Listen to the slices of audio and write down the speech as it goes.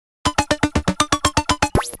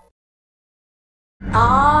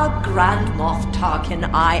Ah, Grand Moff Tarkin,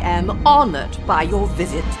 I am honored by your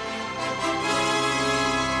visit.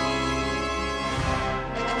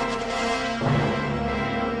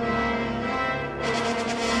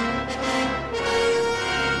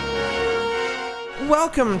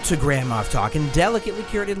 Welcome to Grand Moff Talkin', delicately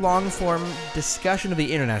curated long-form discussion of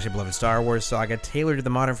the internationally beloved Star Wars saga, tailored to the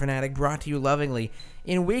modern fanatic, brought to you lovingly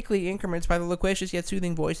in weekly increments by the loquacious yet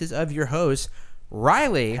soothing voices of your hosts,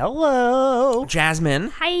 Riley. Hello.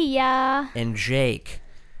 Jasmine. Hiya. And Jake.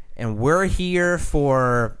 And we're here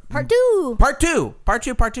for... Part two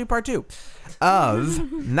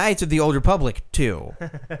of Knights of the Old Republic 2.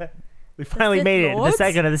 We finally made it. The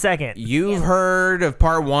second of the second. You've heard of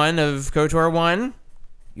part 1 of KOTOR 1.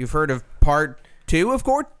 You've heard of part 2 of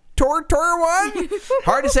KOTOR 1.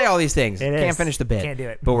 Hard to say all these things. Can't finish the bit. Can't do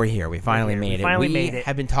it. But we're here. We finally made it. We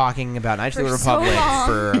have been talking about Knights of the Republic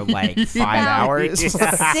for like 5 hours. 6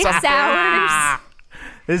 hours.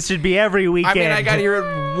 This should be every weekend. I mean, I got here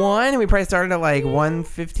at 1, and we probably started at like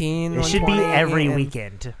 1:15. It should be every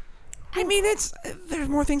weekend. I mean, there's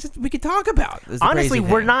more things that we could talk about. Honestly,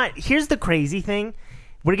 we're not. Here's the crazy thing.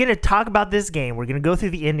 We're going to talk about this game. We're going to go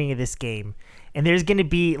through the ending of this game. And there's going to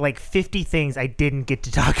be like 50 things I didn't get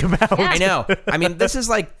to talk about. I know. I mean, this is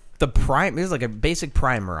like this is like a basic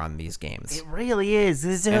primer on these games. It really is.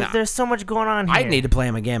 There's so much going on here. I'd need to play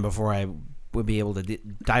them again before I would be able to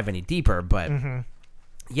dive any deeper. But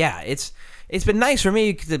yeah, it's been nice for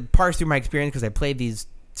me to parse through my experience because I played these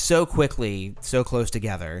so quickly, so close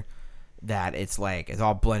together, that it's like it's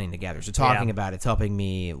all blending together. So talking about it's helping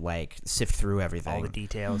me like sift through everything, all the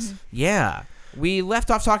details. Yeah, we left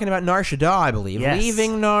off talking about Nar Shaddaa, I believe. Yes.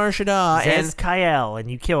 Leaving Nar Shaddaa, Zez Kyle, and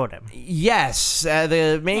you killed him. Yes,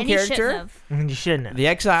 the main character. You shouldn't have. The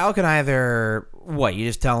exile can either you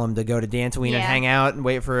just tell him to go to Dantooine and hang out and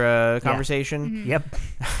wait for a conversation. Yep,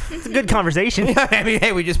 it's a good conversation. I mean,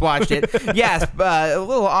 hey, we just watched it. Yes, a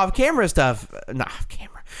little off-camera stuff. Not off-camera.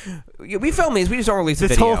 We film these. We just don't release the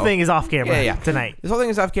video. This whole thing is off camera tonight. This whole thing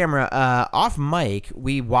is off camera. Off mic,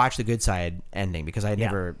 we watched the Good Side ending because I had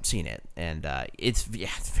never seen it. And it's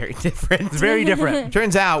very different. It's very different.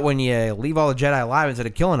 Turns out when you leave all the Jedi alive instead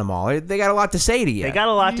of killing them all, they got a lot to say to you. They got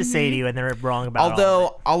a lot to say to you, and they're wrong about it.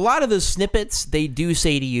 Although a lot of those snippets, they do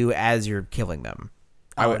say to you as you're killing them.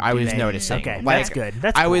 I was noticing. Okay, like, that's good.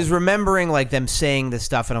 That's I cool. was remembering like them saying this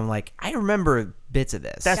stuff, and I'm like, I remember bits of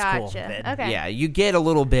this. That's cool. Okay. Yeah, you get a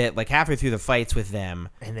little bit like halfway through the fights with them,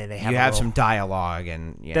 and then you have some dialogue,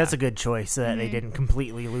 and that's a good choice so that they didn't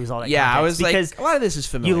completely lose all that. Yeah, context, I was because like, a lot of this is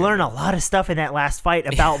familiar. You learn a lot of stuff in that last fight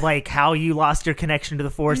about like how you lost your connection to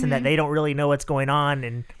the Force and that they don't really know what's going on.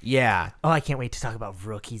 And I can't wait to talk about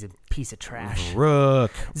Rook. He's a piece of trash.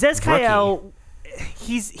 Rook. Zez Kyle.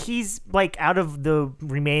 He's like out of the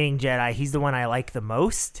remaining Jedi, he's the one I like the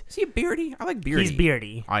most. Is he a beardy? I like beardy. He's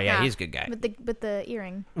beardy. Oh yeah, he's a good guy. With the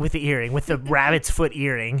earring. With the rabbit's foot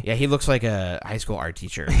earring. Yeah, he looks like a high school art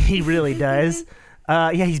teacher. He really does.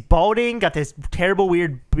 He's balding, got this terrible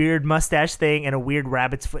weird beard mustache thing, and a weird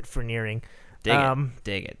rabbit's foot for an earring. Dig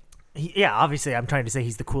it. Obviously, I'm trying to say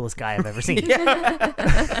he's the coolest guy I've ever seen.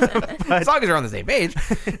 As long as we're on the same page.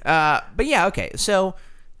 But yeah, okay, so.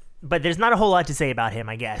 But there's not a whole lot to say about him,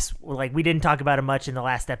 I guess. Like, we didn't talk about him much in the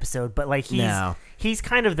last episode, but like he's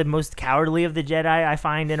kind of the most cowardly of the Jedi, I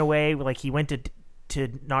find, in a way. Like, he went to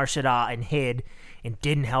Nar Shaddaa and hid and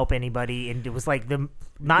didn't help anybody, and it was like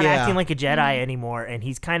not acting like a Jedi anymore, and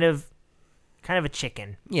he's kind of a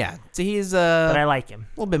chicken. Yeah, so he's but I like him.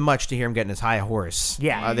 A little bit much to hear him getting his high horse.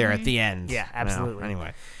 Yeah, there at the end. Yeah, absolutely.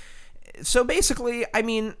 Anyway, so basically, I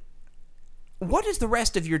mean, what does the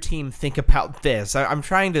rest of your team think about this? I'm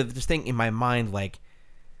trying to just think in my mind, like,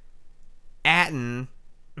 Atton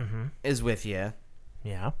is with you.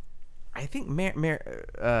 Yeah. I think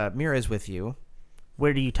Mira is with you.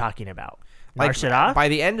 Where are you talking about? Like, Nar Shaddaa? By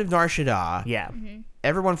the end of Nar Shaddaa,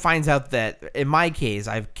 everyone finds out that, in my case,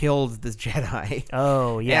 I've killed this Jedi.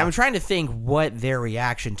 Oh, yeah. And I'm trying to think what their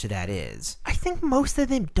reaction to that is. I think most of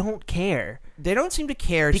them don't care. They don't seem to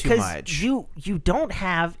care too much. Because you don't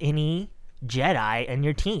have any Jedi in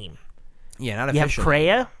your team. Yeah, not officially. officially. You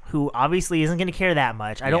have Kreia, who obviously isn't going to care that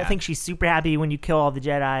much. I don't think she's super happy when you kill all the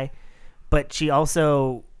Jedi, but she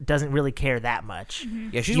also doesn't really care that much.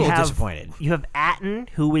 Yeah, she's a little disappointed. You have Atton,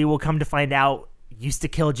 who we will come to find out used to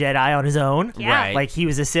kill Jedi on his own. Yeah. Right. Like, he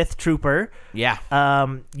was a Sith trooper. Yeah.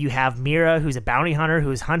 You have Mira, who's a bounty hunter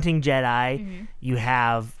who's hunting Jedi. You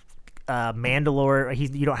have Mandalore.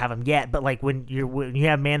 You don't have him yet, but like when you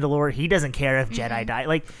have Mandalore, he doesn't care if Jedi die.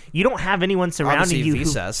 Like, you don't have anyone surrounding Obviously, you.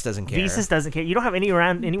 Visas doesn't care. Visas doesn't care. You don't have anyone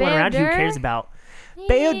around who cares about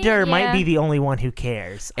Bayodur might Yeah. be the only one who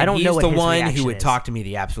cares. I And don't know what he's the his one reaction who would is. talk to me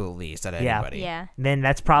the absolute least out of Yeah. anybody. Yeah. Then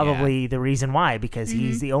that's probably the reason why, because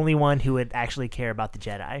he's the only one who would actually care about the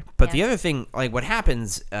Jedi. But Yeah. the other thing, like what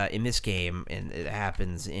happens in this game, and it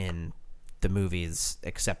happens in the movies,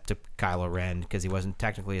 except to Kylo Ren because he wasn't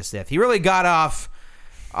technically a Sith. He really got off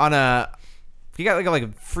on he got like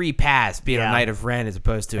a free pass being a Yeah. Knight of Ren as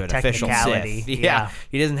opposed to A an official technicality, Sith. yeah.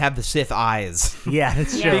 He doesn't have the Sith eyes Yeah,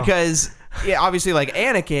 that's Yeah. true. because obviously like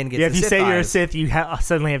Anakin gets Yeah, if the you Sith say you're a eyes. Sith, you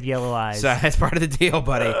suddenly have yellow eyes. So that's part of the deal,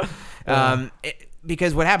 buddy.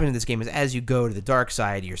 Because what happens in this game is as you go to the dark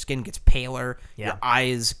side, your skin gets paler, Yeah. your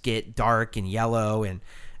eyes get dark and yellow, and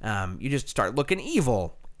you just start looking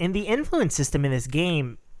evil. In the influence system in this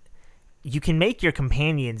game, you can make your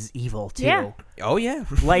companions evil too. Yeah. Oh yeah,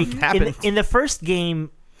 Like happened. in the first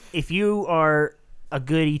game, if you are a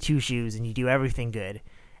goody two shoes and you do everything good,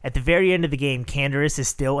 at the very end of the game, Canderous is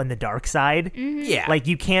still in the dark side. Yeah, Like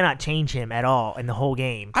you cannot change him at all in the whole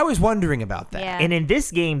game. I was wondering about that. Yeah. And in this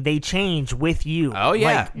game, they change with you. Oh,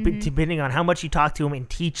 yeah. Like, depending on how much you talk to them and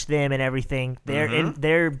teach them and everything,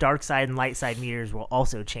 their dark side and light side meters will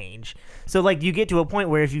also change. So like you get to a point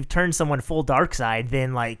where if you've turned someone full dark side,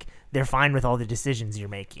 then like they're fine with all the decisions you're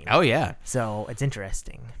making. Oh yeah. So it's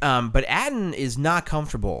interesting. But Atten is not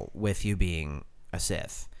comfortable with you being a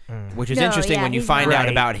Sith, which is No, interesting yeah, when you he's find not. out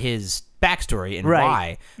Right. about his backstory and Right.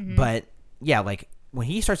 why. But yeah, like when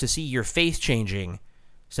he starts to see your face changing,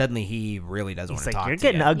 suddenly he really doesn't It's want to like talk you're to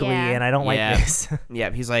getting you. ugly Yeah. and I don't Yeah. like this.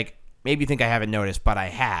 Yeah, he's like, maybe you think I haven't noticed, but I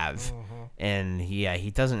have. Mm-hmm. And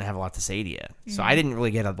he doesn't have a lot to say to you. So I didn't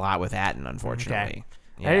really get a lot with Atten, unfortunately.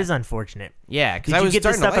 Yeah. That is unfortunate. Yeah, because Did I you was get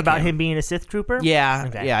the starting to stuff like about him being a Sith trooper? Yeah,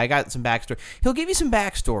 Okay. yeah, I got some backstory. He'll give you some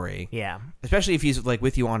backstory, Yeah. especially if he's like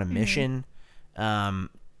with you on a mission.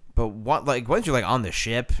 But once you're like on the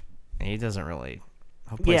ship, he doesn't really.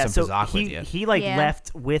 He'll play Yeah, some so Bazak with he, you. he like Yeah.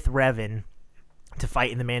 left with Revan to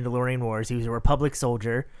fight in the Mandalorian Wars. He was a Republic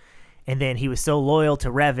soldier, and then he was so loyal to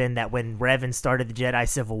Revan that when Revan started the Jedi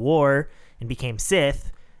Civil War and became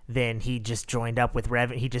Sith, then he just joined up with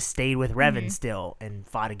Revan. He just stayed with Revan still and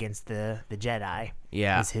fought against the Jedi.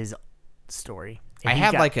 Yeah. is his story. I And he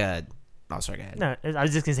had got- like a. Oh, sorry, go ahead. no. I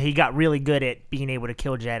was just gonna say he got really good at being able to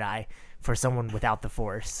kill Jedi for someone without the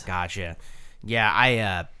Force. Gotcha. Yeah,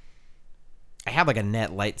 I had like a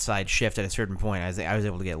net light side shift at a certain point. I was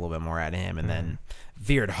able to get a little bit more out of him, and then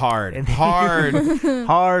veered hard, hard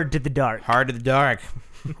Hard to the dark. to the dark.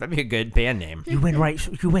 That'd be a good band name. You went right.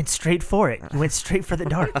 You went straight for it. You went straight for the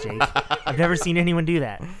dark, Jake. I've never seen anyone do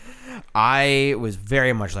that. I was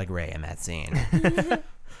very much like Ray in that scene.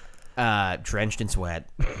 Drenched in sweat.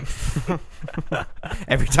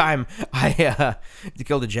 Every time I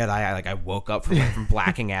killed a Jedi, I woke up from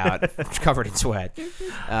blacking out, covered in sweat.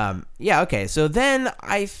 Yeah, okay. So then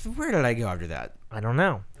where did I go after that? I don't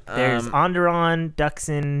know. There's Onderon,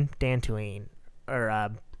 Duxon, Dantooine,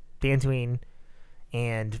 or Dantooine,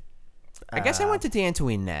 and I guess I went to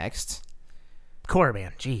Dantooine next.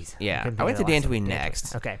 Korriban. Jeez. Yeah, couldn't I think went to of the last one. Dantooine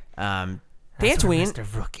next. Okay. Dantooine. That's where Mr.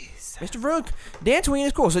 Vrook is. Mr. Vrook. Dantooine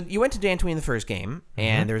is cool. So you went to Dantooine the first game,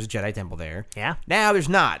 and there's a Jedi temple there. Yeah. Now there's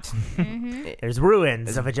not. There's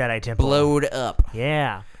ruins of a Jedi temple. Blowed up.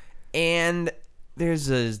 Yeah. And there's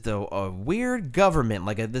a weird government,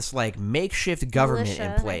 this makeshift government Militia,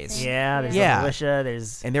 in I place. think. Yeah. There's Yeah. a militia.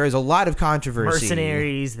 There's And there is a lot of controversy.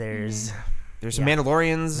 mercenaries. There's There's some Yeah.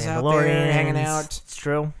 Mandalorians out there Mandalorians. hanging out. It's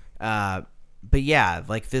true. But yeah,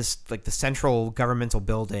 the central governmental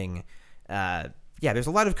building. Yeah, there's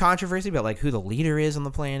a lot of controversy about who the leader is on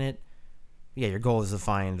the planet. Yeah, your goal is to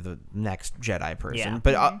find the next Jedi person. Yeah.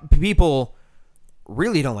 But people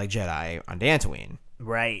really don't like Jedi on Dantooine.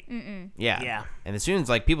 Right. Yeah. Yeah. And as soon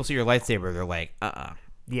as people see your lightsaber, they're like,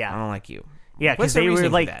 Yeah. I don't like you. Yeah, What's because the they were reasoning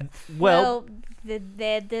for like, that? well,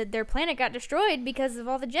 their planet got destroyed because of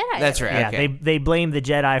all the Jedi. That's right. yeah, okay. they blame the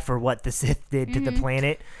Jedi for what the Sith did to the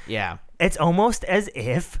planet. Yeah. It's almost as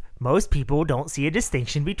if most people don't see a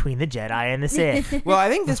distinction between the Jedi and the Sith. Well, I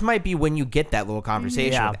think this might be when you get that little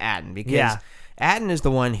conversation Yeah. with Atten, because Yeah. Atten is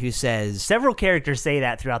the one who says, Several characters say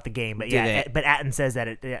that throughout the game, but Do yeah, they? but Atten says that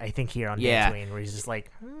I think here on Yeah. Dantooine, where he's just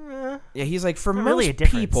like, yeah, he's like, for Not most really a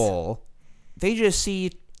difference. people, they just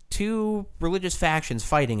see two religious factions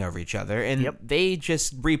fighting over each other, and Yep. they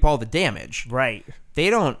just reap all the damage. right, They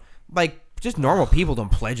don't, just normal people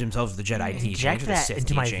don't pledge themselves to the Jedi teachings inject or the that Sith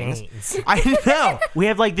into my teachings. veins. I know. We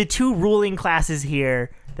have the two ruling classes here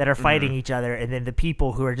that are fighting each other, and then the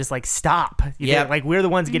people who are just like, stop. Yep. We're the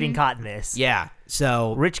ones getting caught in this. Yeah,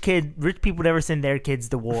 so... Rich people never send their kids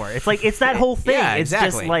to war. It's it's that whole thing. Yeah, it's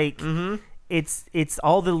exactly. just it's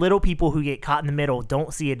all the little people who get caught in the middle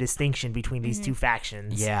don't see a distinction between these two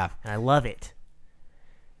factions. Yeah. And I love it.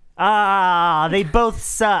 They both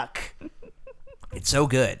suck. It's so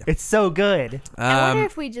good. It's so good. I wonder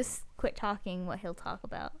if we just quit talking what he'll talk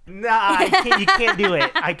about. Nah, you can't do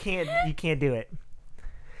it. You can't do it.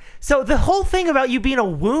 So the whole thing about you being a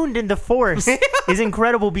wound in the Force is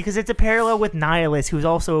incredible because it's a parallel with Nihilus, who's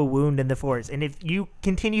also a wound in the Force. And if you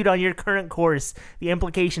continued on your current course, the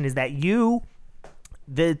implication is that you,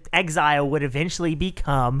 the exile, would eventually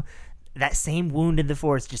become that same wound in the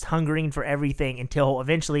Force, just hungering for everything until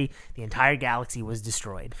eventually the entire galaxy was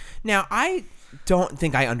destroyed. Now, I don't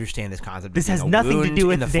think I understand this concept. This has nothing to do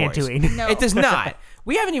with Dantooine. No. It does not.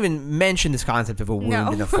 We haven't even mentioned this concept of a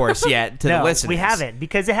wound in the Force yet to the No, listeners. we haven't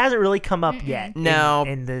because it hasn't really come up yet. No,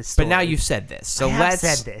 in the story. but now you've said this, so I have let's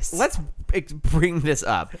said this. let's bring this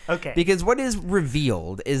up. Okay. Because what is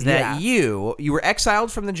revealed is that you were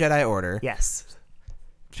exiled from the Jedi Order. Yes.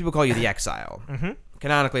 People call you the Exile.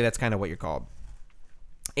 Canonically, that's kind of what you're called.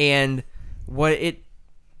 And what it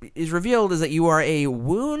is revealed is that you are a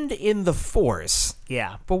wound in the Force.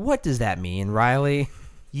 Yeah. But what does that mean, Riley?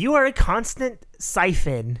 You are a constant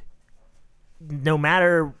siphon. No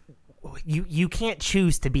matter you can't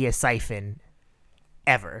choose to be a siphon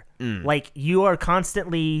ever. Like you are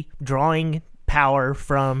constantly drawing power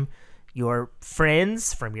from your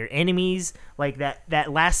friends, from your enemies. Like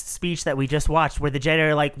that last speech that we just watched where the Jedi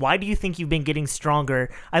are like, why do you think you've been getting stronger?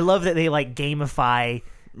 I love that they like gamify.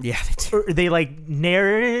 Yeah, they do. Or they like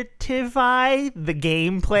narrativify the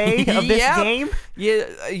gameplay of this game.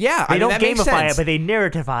 Yeah. They don't that makes gamify sense. it, but they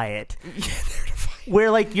narratify it. Where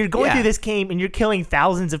like you're going through this game and you're killing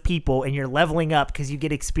thousands of people and you're leveling up because you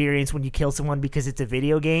get experience when you kill someone because it's a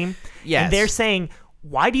video game. Yes. And they're saying,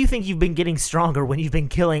 why do you think you've been getting stronger when you've been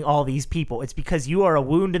killing all these people? It's because you are a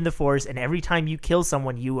wound in the Force, and every time you kill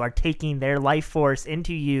someone, you are taking their life force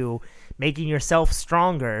into you, making yourself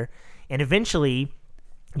stronger, and eventually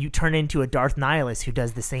you turn into a Darth Nihilus who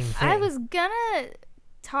does the same thing. I was gonna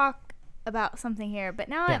talk about something here, but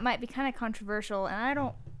now it might be kind of controversial, and I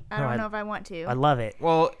don't know if I want to. I love it.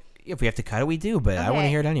 Well, if we have to cut it, we do, but I want to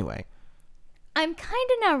hear it anyway. I'm kind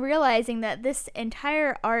of now realizing that this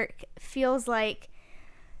entire arc feels like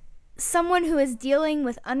someone who is dealing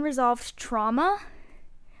with unresolved trauma.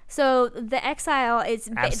 So the exile is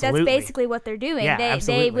that's basically what they're doing. Yeah,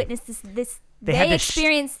 they witness this they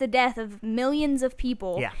experience the death of millions of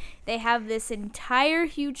people. Yeah. They have this entire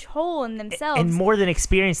huge hole in themselves. And more than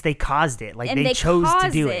experience, they caused it. Like and they chose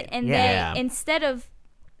to do it. And yeah. they, instead of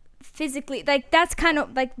physically, like that's kind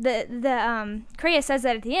of like the Kreia says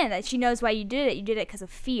that at the end, that she knows why you did it because of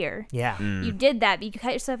fear. Yeah. You did that, you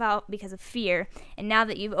cut yourself out because of fear, and now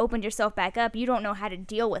that you've opened yourself back up, you don't know how to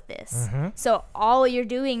deal with this. So all you're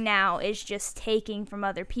doing now is just taking from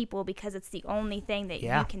other people because it's the only thing that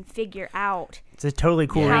you can figure out. It's a totally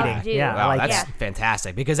cool reading. Yeah, wow, I like that's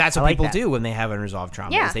fantastic, because that's what people do when they have unresolved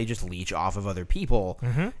trauma. Is they just leech off of other people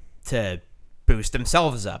to boost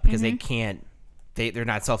themselves up because they can't. They're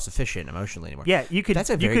not self-sufficient emotionally anymore. Yeah, you could. That's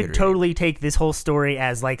a very you could good totally take this whole story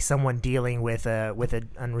as like someone dealing with an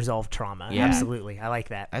unresolved trauma. Yeah. Absolutely, I like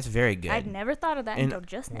that. That's very good. I'd never thought of that until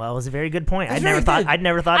just now. Well, it was a very good point. I'd very never thought. good. I'd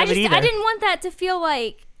never thought of it either. I didn't want that to feel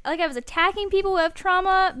like I was attacking people who have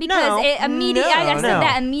trauma because No. it immediately. I said No.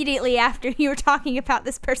 that immediately after you were talking about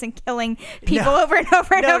this person killing people over and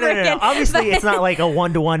over and over again. Obviously, it's not like a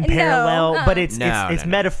one-to-one parallel, but it's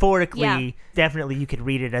metaphorically. Yeah. Definitely, you could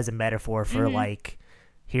read it as a metaphor for like.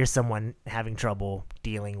 Here's someone having trouble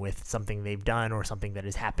dealing with something they've done or something that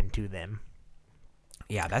has happened to them.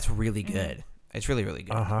 Yeah, that's really good. It's really, really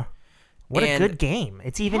good. What a good game.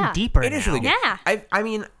 It's even deeper It is really good. Yeah. I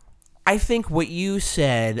mean, I think what you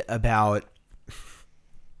said about...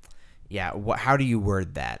 Yeah, how do you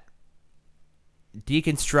word that?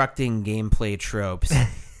 Deconstructing gameplay tropes...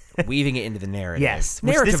 weaving it into the narrative. Yes.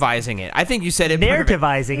 Narrativizing it. I think you said it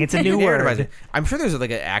Narrativizing. It's a new word. I'm sure there's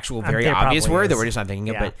like an actual very obvious word that we're just not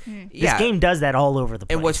thinking of. But this game does that all over the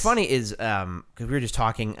place. And what's funny is, because we were just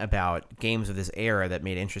talking about games of this era that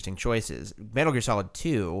made interesting choices. Metal Gear Solid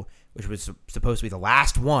 2, which was supposed to be the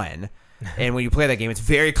last one, and when you play that game, it's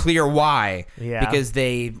very clear why. Yeah. Because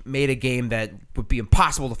they made a game that would be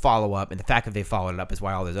impossible to follow up, and the fact that they followed it up is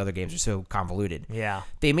why all those other games are so convoluted. Yeah.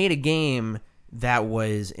 They made a game that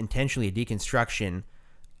was intentionally a deconstruction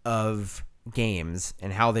of games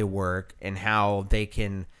and how they work and how they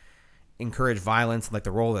can encourage violence and like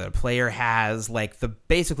the role that a player has. Like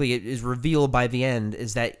basically it is revealed by the end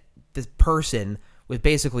is that this person was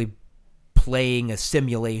basically playing a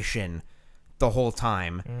simulation the whole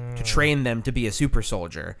time to train them to be a super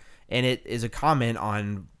soldier. And it is a comment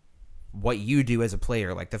on what you do as a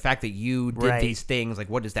player. Like the fact that you did these things, like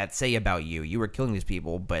what does that say about you? You were killing these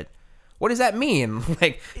people, but what does that mean?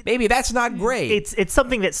 Like, maybe that's not great. It's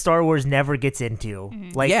something that Star Wars never gets into.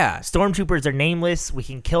 Like, stormtroopers are nameless. We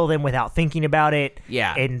can kill them without thinking about it.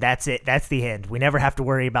 Yeah. And that's it. That's the end. We never have to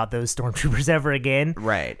worry about those stormtroopers ever again.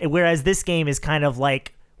 Right. Whereas this game is kind of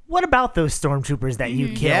like, what about those stormtroopers that you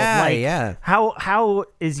killed? Yeah, How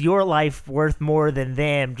is your life worth more than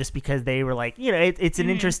them just because they were like, it's an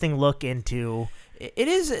interesting look into it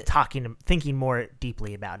is thinking more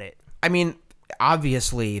deeply about it. I mean,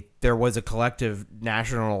 obviously there was a collective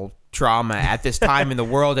national trauma at this time in the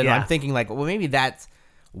world, and I'm thinking like, well, maybe that's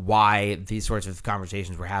why these sorts of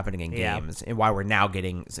conversations were happening in games, and why we're now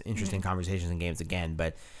getting interesting conversations in games again.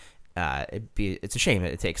 But it's a shame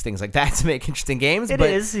that it takes things like that to make interesting games. It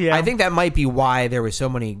is, yeah. I think that might be why there were so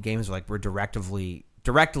many games like were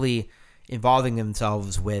directly involving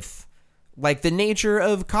themselves with like the nature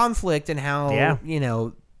of conflict and how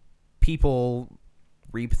people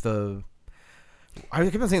reap the. I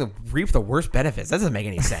keep on saying reap the worst benefits. That doesn't make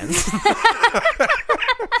any sense.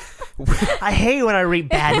 I hate when I reap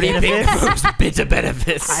bad benefits. Those bits of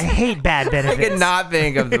benefits. I hate bad benefits. I cannot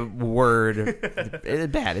think of the word.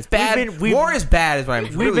 It's bad. It's bad. War is bad is what I'm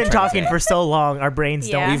really We've been trying talking to say. for so long. Our brains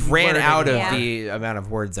don't. We've ran out of Yeah. the amount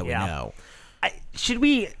of words that we know.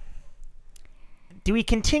 Do we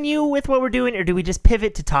continue with what we're doing, or do we just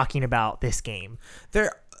pivot to talking about this game?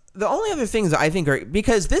 The only other things that I think are,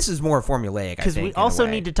 because this is more formulaic, because we also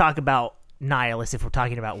need to talk about Nihilus if we're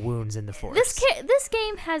talking about wounds in the Force. This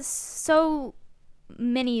game has so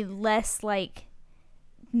many less like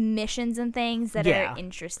missions and things that are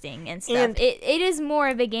interesting and stuff. And it is more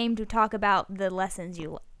of a game to talk about the lessons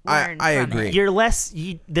you learn. I from agree. It. You're less.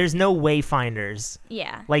 There's no wayfinders.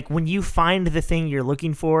 Yeah. Like when you find the thing you're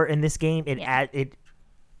looking for in this game,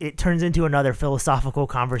 it turns into another philosophical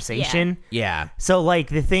conversation. Yeah. So like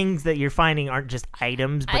the things that you're finding aren't just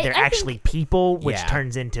items, but they're actually people, which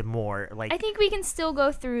turns into more like. I think we can still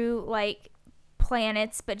go through like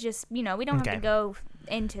planets, but just we don't have to go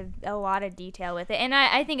into a lot of detail with it. And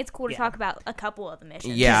I think it's cool to talk about a couple of the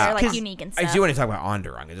missions. Yeah, they're like unique and stuff. I do want to talk about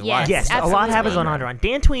Onderon. Yes, a lot happens on Onderon.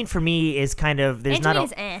 Dantooine for me is kind of there's not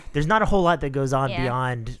a whole lot that goes on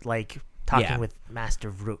beyond like talking with Master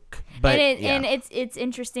Vrook. But and it's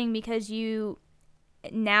interesting because we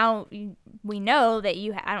know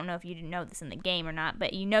that I don't know if you didn't know this in the game or not,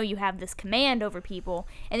 but you have this command over people,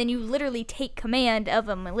 and then you literally take command of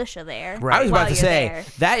a militia there. Right. I was about to say there.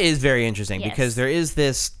 that is very interesting because there is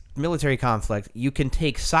this military conflict. You can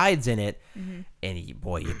take sides in it, and you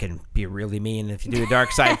can be really mean if you do a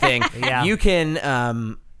dark side thing. You can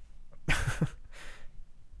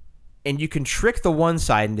and you can trick the one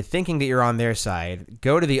side into thinking that you're on their side,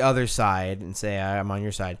 go to the other side and say, I'm on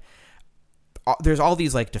your side. There's all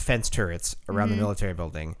these like defense turrets around the military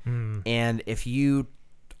building. And if I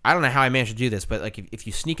don't know how I managed to do this, but like if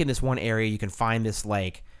you sneak in this one area, you can find this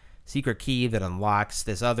like secret key that unlocks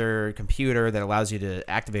this other computer that allows you to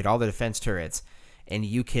activate all the defense turrets. And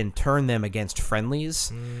you can turn them against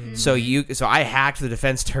friendlies. So I hacked the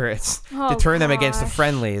defense turrets to turn them against the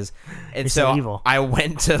friendlies. And so evil. I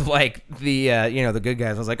went to like the the good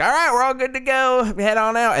guys. I was like, all right, we're all good to go. Head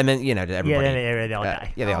on out. And then everybody. They all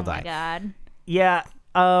die. Yeah, they all die. Oh my god. Yeah.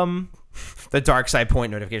 The dark side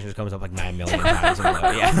point notification just comes up like 9 million times in a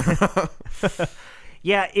row. Yeah.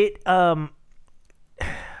 Yeah. It. What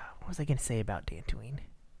was I going to say about Dantooine?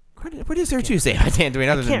 What is there to say about Dantooine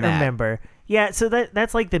other than that? I can't remember. Yeah, so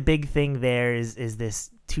that's like the big thing there is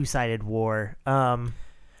this two-sided war.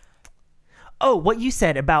 What you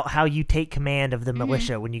said about how you take command of the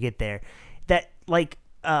militia when you get there. That like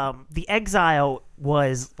the Exile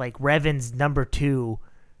was like Revan's number 2.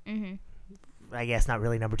 I guess not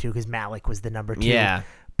really number 2 because Malik was the number 2. Yeah.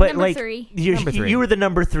 But number like 3. You were the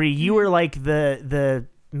number 3. You were like the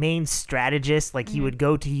main strategist. Like he would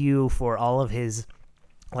go to you for all of his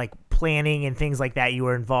like planning and things like that. You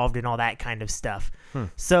were involved in all that kind of stuff.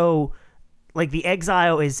 So like the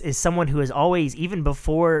Exile is someone who has always, even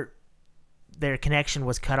before their connection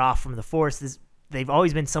was cut off from the Force, they've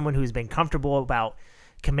always been someone who's been comfortable about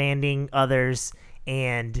commanding others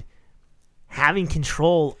and having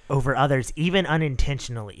control over others, even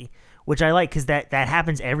unintentionally, which I like because that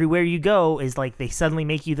happens everywhere you go. Is like they suddenly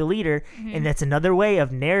make you the leader, and that's another way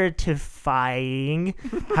of narratifying,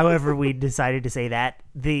 however we decided to say that,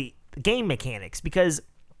 the game mechanics. Because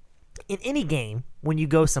in any game, when you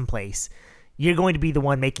go someplace, you're going to be the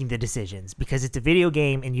one making the decisions because it's a video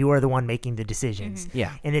game and you are the one making the decisions.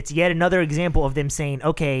 Yeah. And it's yet another example of them saying,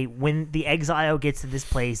 okay, when the Exile gets to this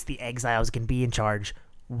place, the Exiles can be in charge.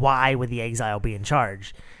 Why would the Exile be in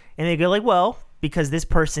charge? And they go like, well, because this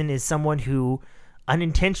person is someone who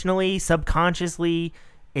unintentionally, subconsciously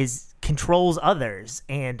controls others,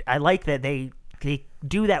 and I like that they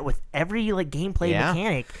do that with every like gameplay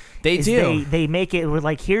mechanic. They do. They make it with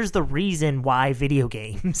like, here's the reason why video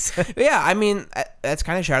games. Yeah, I mean, that's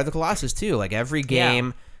kind of Shadow of the Colossus too. Like every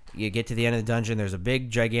game, you get to the end of the dungeon, there's a big,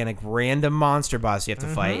 gigantic, random monster boss you have to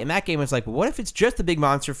fight. And that game is like, what if it's just the big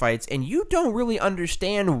monster fights and you don't really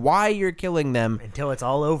understand why you're killing them until it's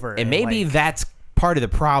all over? And maybe like, that's part of the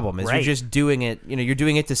problem is Right. you're just doing it, you're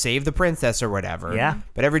doing it to save the princess or whatever. Yeah.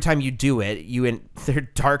 But every time you do it, their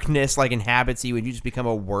darkness like inhabits you and you just become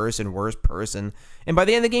a worse and worse person. And by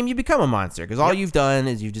the end of the game, you become a monster because all you've done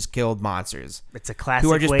is you've just killed monsters. It's a classic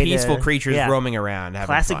who are just way peaceful to, creatures roaming around. Having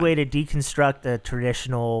classic fun. way to deconstruct a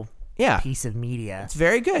traditional piece of media. It's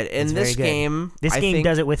very good. And this game, I think,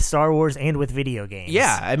 does it with Star Wars and with video games.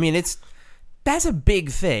 Yeah, I mean that's a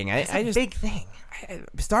big thing. It's a big thing.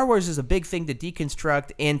 Star Wars is a big thing to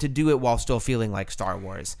deconstruct and to do it while still feeling like Star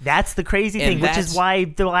Wars. That's the crazy thing, which is why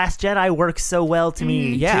The Last Jedi works so well to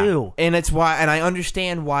me too. And it's why, and I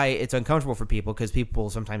understand why it's uncomfortable for people because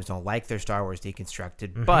people sometimes don't like their Star Wars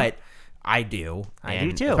deconstructed, but I do. I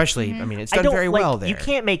do too. Especially, I mean, it's done very well there. You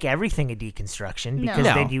can't make everything a deconstruction because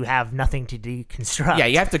then you have nothing to deconstruct. Yeah,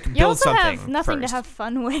 you have to build You also something have nothing first. to have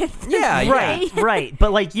fun with. Yeah, right.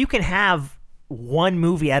 But like, you can have one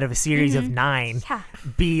movie out of a series of 9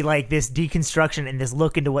 be like this deconstruction and this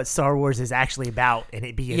look into what Star Wars is actually about, and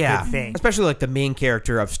it be a good thing. Especially like the main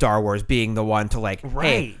character of Star Wars being the one to like,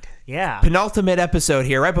 hey, penultimate episode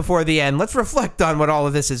here, right before the end. Let's reflect on what all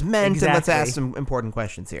of this has meant, and let's ask some important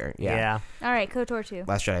questions here. Yeah. All right, KOTOR 2.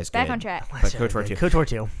 Last Jedi is Back good, on track. but KOTOR 2. KOTOR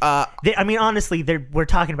 2. I mean, honestly, we're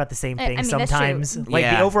talking about the same thing I mean, sometimes. that's true. Like,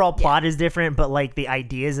 the overall plot is different, but like the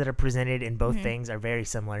ideas that are presented in both things are very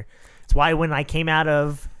similar. It's why when I came out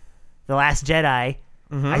of The Last Jedi,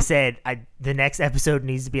 I said the next episode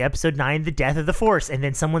needs to be episode 9, The Death of the Force, and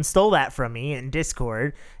then someone stole that from me in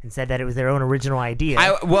Discord and said that it was their own original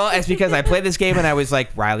idea. Well, it's because I played this game and I was like,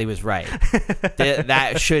 Riley was right.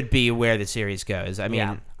 That should be where the series goes. I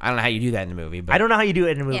mean, I don't know how you do that in a movie. But I don't know how you do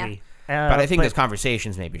it in a movie. But I think those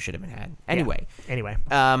conversations maybe should have been had. Anyway.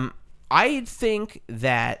 I think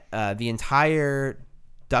that the entire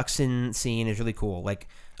Duxon scene is really cool. Like,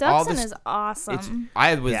 Duxon is awesome.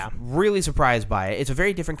 I was really surprised by it. It's a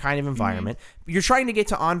very different kind of environment. You're trying to get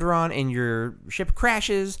to Onderon, and your ship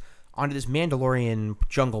crashes onto this Mandalorian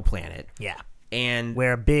jungle planet. Yeah. And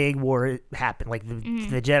where a big war happened, like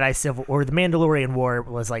the Jedi Civil or the Mandalorian War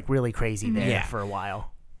was like really crazy there for a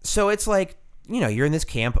while. So it's like, you're in this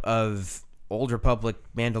camp of Old Republic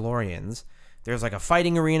Mandalorians. There's like a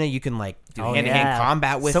fighting arena. You can like do hand-to-hand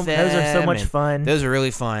combat with them. Those are so much fun. Those are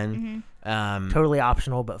really fun. Totally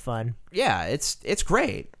optional, but fun. Yeah, it's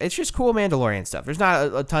great. It's just cool Mandalorian stuff. There's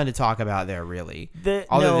not a ton to talk about there, really.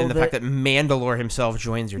 Other than the fact that Mandalore himself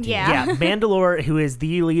joins your team. Yeah, Mandalore, who is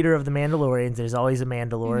the leader of the Mandalorians. There's always a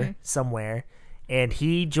Mandalore somewhere. And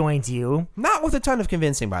he joins you. Not with a ton of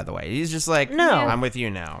convincing, by the way. He's just like, no, I'm with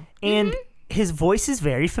you now. And his voice is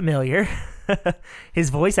very familiar. His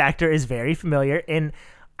voice actor is very familiar. And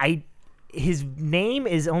his name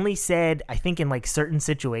is only said, I think, in like certain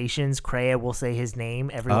situations. Kreia will say his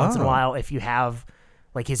name every once in a while if you have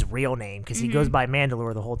like his real name, because he goes by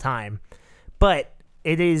Mandalore the whole time. But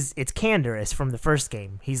it's Canderous from the first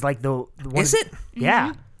game. He's like the one. Is it?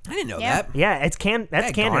 Yeah. I didn't know that. Yeah, that's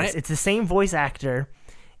Canderous. It's the same voice actor.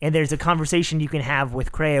 And there's a conversation you can have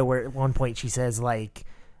with Kreia where at one point she says like,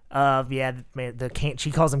 she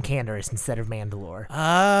calls him Canderous instead of Mandalore.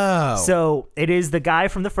 Oh. So it is the guy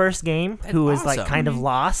from the first game who is like kind of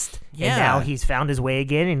lost. Yeah. And now he's found his way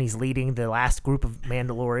again and he's leading the last group of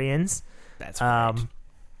Mandalorians. That's right.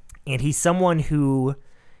 And he's someone who,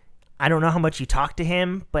 I don't know how much you talk to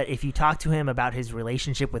him, but if you talk to him about his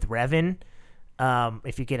relationship with Revan,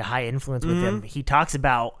 if you get a high influence with him, he talks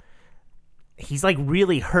about he's like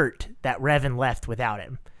really hurt that Revan left without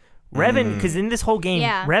him. Revan, because in this whole game,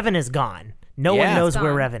 Revan is gone. No one knows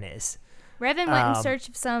where Revan is. Revan went in search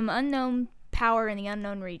of some unknown power in the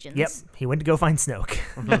unknown regions. Yep, he went to go find Snoke.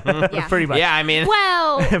 Pretty much. Yeah, I mean,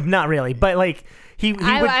 well, not really, but like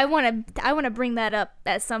I want to bring that up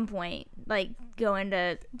at some point. Like go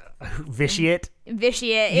into Vitiate. Yeah,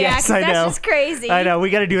 yes, I know. That's just crazy. I know. We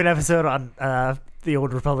got to do an episode on the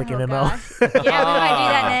Old Republic MMO. Yeah, we might do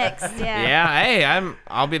that next. Yeah. Yeah. Hey,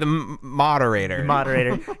 I'll be the moderator.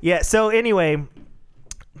 Yeah. So anyway,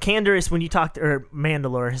 Canderous, when you talk to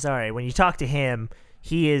Mandalore, sorry, when you talk to him,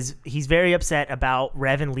 he's very upset about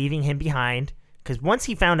Revan leaving him behind, because once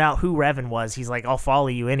he found out who Revan was, he's like, I'll follow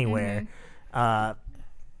you anywhere. Like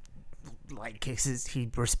he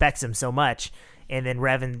respects him so much, and then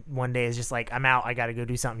Revan one day is just like, I'm out. I got to go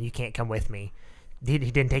do something. You can't come with me. he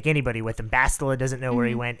didn't take anybody with him. Bastila doesn't know where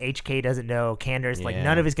he went. HK doesn't know. Cander's like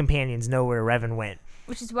none of his companions know where Revan went.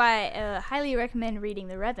 Which is why I highly recommend reading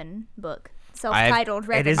the Revan book, self-titled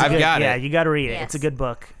Revan. It is I've good, got yeah, it. you got to read it. Yes. It's a good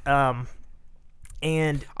book.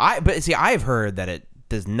 And I've heard that it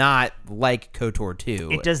does not like KOTOR 2.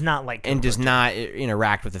 it does not like and KOTOR does 2. not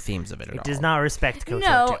interact with the themes of it at all. It does not respect KOTOR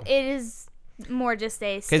No, 2. it is more just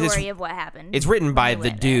a story of what happened. It's written by when the they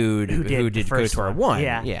went dude Who did the first KOTOR one.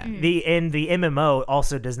 1. Yeah. The MMO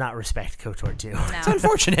also does not respect KOTOR 2. there. It's No.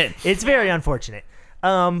 unfortunate. It's very unfortunate.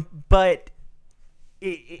 But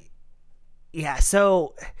yeah,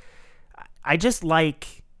 so I just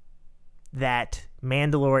like that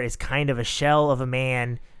Mandalore is kind of a shell of a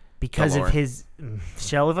man because of his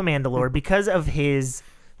shell of a Mandalore because of his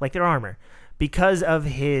like their armor, because of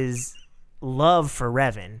his love for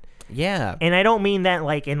Revan. Yeah. And I don't mean that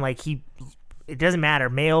like in like it doesn't matter,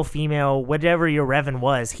 male, female, whatever your Revan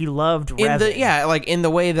was, he loved Revan. Like in the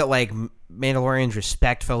way that like Mandalorians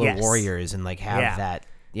respect fellow Yes. warriors and like have that.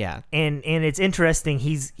 Yeah. And it's interesting.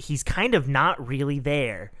 He's kind of not really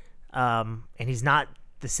there, and he's not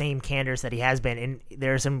the same Cander's that he has been. And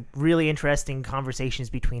there are some really interesting conversations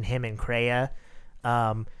between him and Kreia,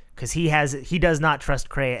 because he does not trust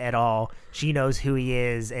Kreia at all. She knows who he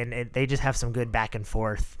is, and they just have some good back and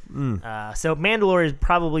forth. So Mandalore is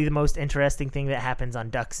probably the most interesting thing that happens on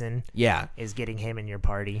Duxon. Yeah. Is getting him in your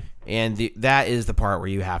party. And that is the part where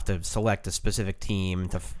you have to select a specific team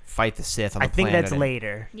to fight the Sith on the I think planet. that's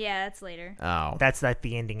later. Yeah, that's later. Oh. That's like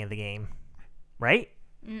the ending of the game, right?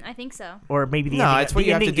 I think so. Or maybe the No, ending. it's what the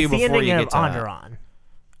you have to ending- do it's the before you ending get of to- Onderon.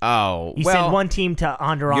 Oh. You well, send one team to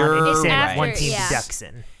Onderon and You're you send right. one team Yeah. to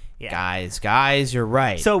Duxon. Yeah. Guys, you're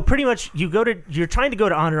right. So pretty much you're trying to go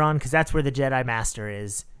to Onderon because that's where the Jedi Master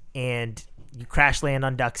is, and you crash land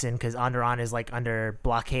on Duxon because Onderon is like under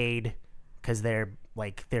blockade because their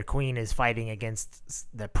queen is fighting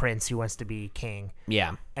against the prince who wants to be king.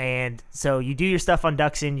 yeah. And so you do your stuff on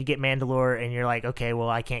Duxon, you get Mandalore, and you're like, okay, well,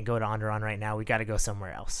 I can't go to Onderon right now. We got to go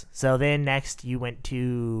somewhere else. So then next you went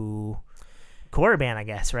to Korriban, I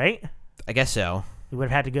guess, right? I guess so. You would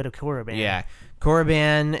have had to go to Korriban. Yeah.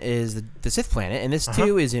 Korriban is the Sith planet, and this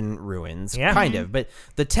too is in ruins, Yeah. kind of. But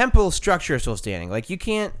the temple structure is still standing. Like you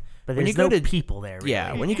can't. But when there's you go no to people there, really.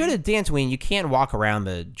 yeah, when you go to Dantooine, you can't walk around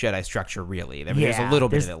the Jedi structure really. I mean, there's a Yeah, little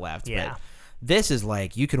bit of there's- it left, yeah. but this is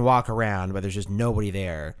like you can walk around, but there's just nobody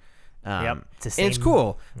there. Yep, it's the and it's same-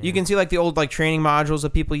 cool. You can see like the old like training modules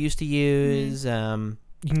that people used to use.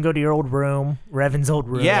 You can go to your old room, Revan's old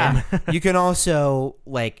room. Yeah, you can also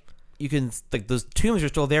like those tombs are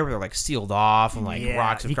still there, but they're like sealed off and like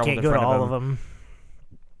rocks have you crumbled can't in go front to all of of them. them.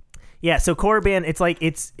 Yeah, so Korriban, it's like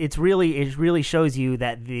it really shows you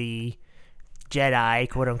that the Jedi,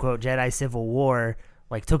 quote unquote, Jedi Civil War,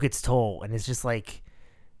 like took its toll, and it's just like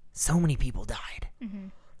so many people died.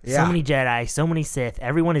 Yeah. So many Jedi, so many Sith.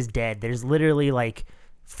 Everyone is dead. There's literally like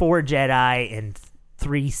 4 Jedi and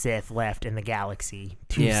 3 Sith left in the galaxy.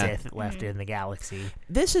 2 Yeah. Sith left in the galaxy.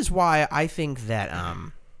 This is why I think that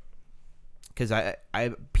because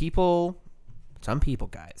some people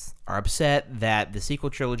guys are upset that the sequel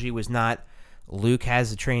trilogy was not Luke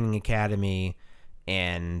has a training academy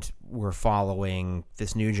and we're following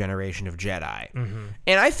this new generation of Jedi.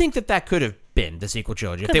 And I think that could have been the sequel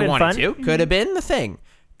trilogy if Could've they been wanted fun. to. Could have been the thing.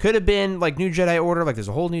 Could have been like New Jedi Order, like there's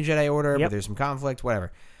a whole New Jedi Order, Yep. but there's some conflict,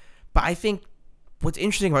 whatever. But I think what's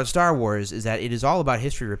interesting about Star Wars is that it is all about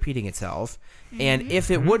history repeating itself. And if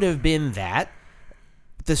it would have been that,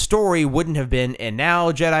 the story wouldn't have been, and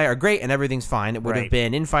now Jedi are great and everything's fine. It would have Right.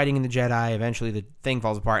 been infighting in the Jedi. Eventually the thing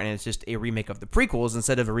falls apart and it's just a remake of the prequels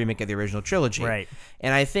instead of a remake of the original trilogy. Right.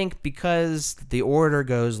 And I think because the order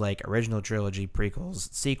goes like original trilogy,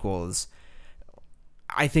 prequels, sequels,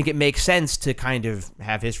 I think it makes sense to kind of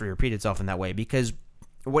have history repeat itself in that way, because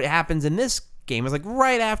what happens in this game is like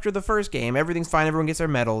right after the first game, everything's fine, everyone gets their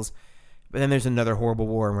medals, but then there's another horrible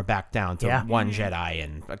war and we're back down to one Jedi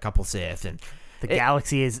and a couple Sith, and The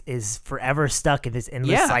galaxy is forever stuck in this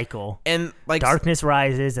endless cycle. And like Darkness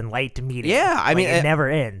rises and light to meet it. Yeah, I mean, it never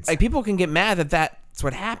ends. like people can get mad that that's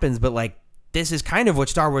what happens, but like this is kind of what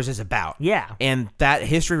Star Wars is about. Yeah. And that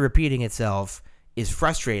history repeating itself is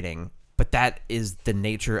frustrating, but that is the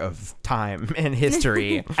nature of time and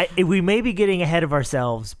history. We may be getting ahead of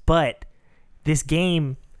ourselves, but this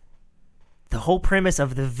game, the whole premise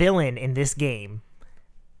of the villain in this game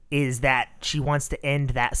is that she wants to end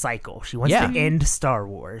that cycle. She wants to end Star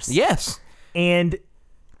Wars. Yes. And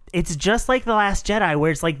it's just like The Last Jedi,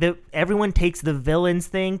 where it's like everyone takes the villains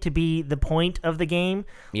thing to be the point of the game.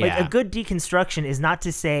 Like Yeah. a good deconstruction is not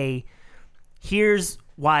to say, here's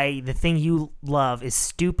why the thing you love is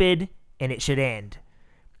stupid and it should end.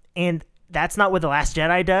 And that's not what The Last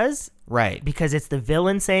Jedi does. Right. Because it's the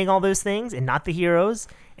villain saying all those things and not the heroes.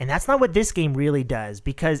 And that's not what this game really does,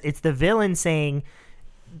 because it's the villain saying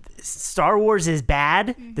Star Wars is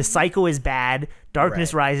bad, the cycle is bad,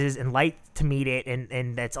 darkness rises and light to meet it,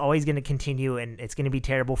 and that's always going to continue, and it's going to be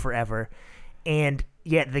terrible forever. And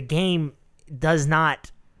yet the game does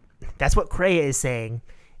not. That's what Kreia is saying.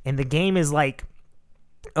 And the game is like,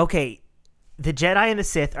 okay, the Jedi and the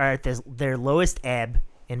Sith are at their lowest ebb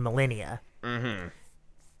in millennia. Mm-hmm.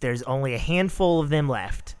 There's only a handful of them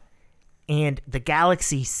left. And the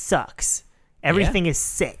galaxy sucks. Everything is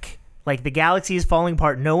sick. Like, the galaxy is falling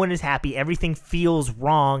apart. No one is happy. Everything feels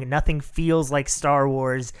wrong. Nothing feels like Star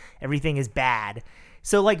Wars. Everything is bad.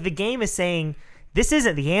 So, like, the game is saying, this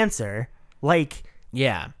isn't the answer. Like,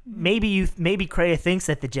 maybe Kreia thinks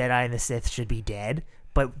that the Jedi and the Sith should be dead,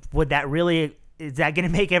 but would that really... Is that going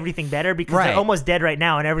to make everything better? Because they're almost dead right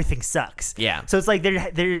now and everything sucks. Yeah. So it's like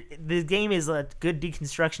the game is a good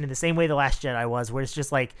deconstruction in the same way The Last Jedi was, where it's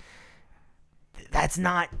just like, that's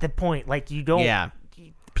not the point. Like, you don't... Yeah.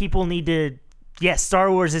 People need to... Yes,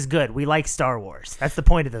 Star Wars is good. We like Star Wars. That's the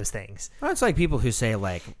point of those things. Well, it's like people who say,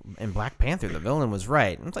 like, in Black Panther, the villain was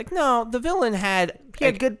right. And it's like, no, the villain had... He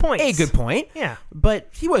had good points. A good point. Yeah. But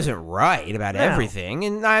he wasn't right about everything,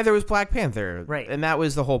 and neither was Black Panther. Right. And that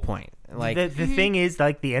was the whole point. Like, the thing is,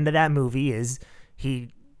 like, the end of that movie is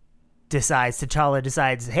T'Challa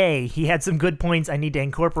decides, hey, he had some good points. I need to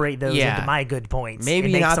incorporate those into my good points.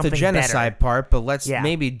 Maybe not the genocide part, but let's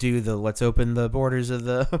maybe do let's open the borders of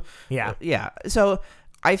the... Yeah. Yeah. So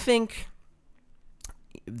I think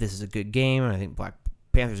this is a good game, and I think Black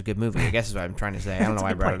Panther's a good movie, I guess is what I'm trying to say. I don't know why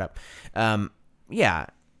I brought it up.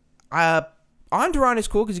 Onderon is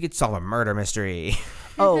cool because you get to solve a murder mystery.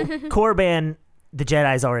 Oh, Korriban... The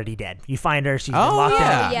Jedi's already dead. You find her. She's been locked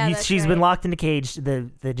in. Been locked in a cage.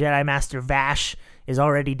 The Jedi Master Vash is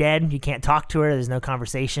already dead. You can't talk to her. There's no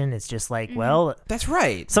conversation. It's just like, well, that's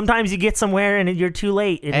right. Sometimes you get somewhere and you're too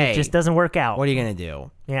late, and it just doesn't work out. What are you gonna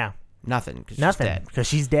do? Yeah, nothing. Nothing because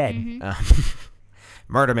she's dead.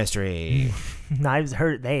 Murder mystery. Knives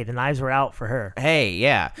hurt. The knives were out for her. Hey,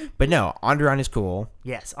 yeah, but no, Onderon is cool.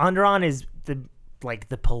 Yes, Onderon is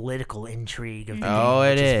the political intrigue of the game,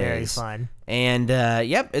 which is very fun. And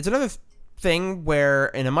it's another thing where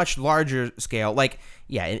in a much larger scale, like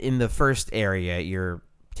in the first area, you're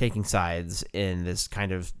taking sides in this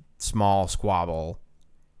kind of small squabble,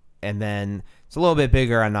 and then it's a little bit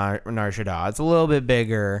bigger on Nar Shaddaa. It's a little bit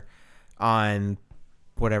bigger on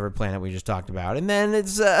whatever planet we just talked about, and then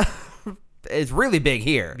it's really big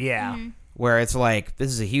here. Yeah, where it's like,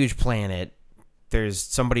 this is a huge planet. There's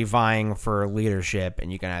somebody vying for leadership,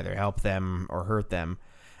 and you can either help them or hurt them.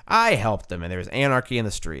 I helped them, and there's anarchy in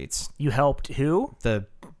the streets. You helped who? The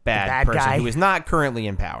bad person guy who is not currently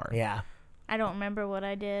in power. Yeah. I don't remember what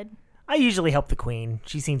I did. I usually help the queen.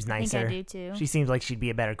 She seems nicer. I think I do, too. She seems like she'd be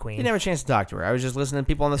a better queen. You didn't have a chance to talk to her. I was just listening to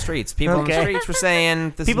people on the streets. People on the streets were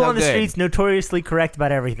saying, this people is no on the good. Streets notoriously correct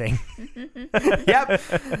about everything. Yep.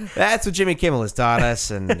 That's what Jimmy Kimmel has taught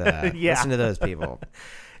us, and listen to those people.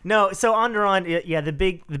 No, so Onderon,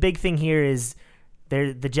 the big thing here is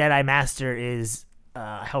the Jedi Master is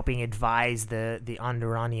helping advise the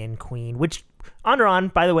Onderonian queen, which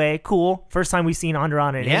Onderon, by the way, cool. First time we've seen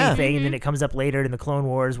Onderon in anything, and then it comes up later in the Clone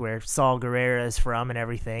Wars where Saul Guerrera is from and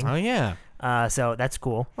everything. Oh, yeah. So that's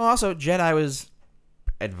cool. Well, also, Jedi was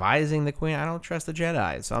advising the queen. I don't trust the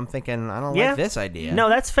Jedi, so I'm thinking, I don't like this idea. No,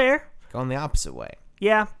 that's fair. Going the opposite way.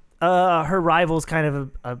 Yeah. Her rival's kind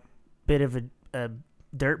of a bit of a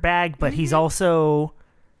dirtbag, but he's also,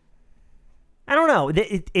 I don't know.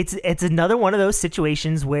 It's another one of those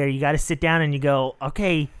situations where you got to sit down and you go,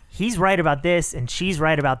 okay, he's right about this and she's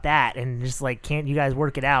right about that, and just like, can't you guys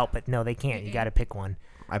work it out? But no, they can't. You got to pick one.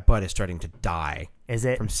 My butt is starting to die. Is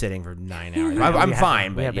it? From sitting for 9 hours. I'm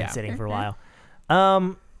fine, but we have been sitting for a while.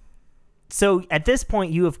 So at this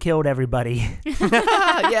point, you have killed everybody.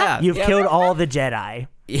 You've killed all the Jedi.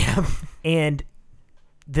 Yeah. And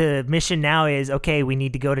the mission now is, okay, we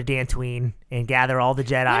need to go to Dantooine and gather all the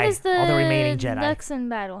Jedi, all the remaining Jedi. When does the Ducks in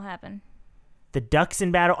battle happen? The Ducks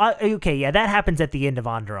in battle? Okay, that happens at the end of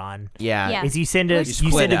Onderon. Yeah. Is you send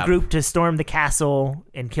a group to storm the castle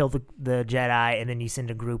and kill the Jedi, and then you send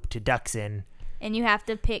a group to Duxin. And you have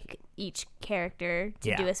to pick each character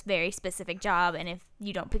to do a very specific job, and if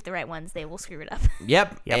you don't pick the right ones, they will screw it up.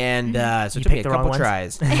 Yep. And so it took me a couple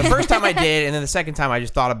tries. The first time I did, and then the second time I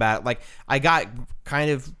just thought about it. Like, I got kind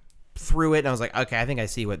of through it, and I was like, okay, I think I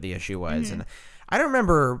see what the issue was. And I don't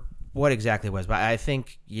remember what exactly it was, but I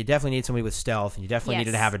think you definitely need somebody with stealth, and you definitely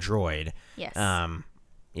needed to have a droid. Yes.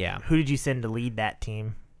 Yeah. Who did you send to lead that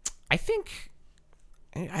team? I think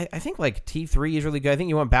I think like T3 is really good. I think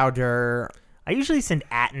you want Bowder. I usually send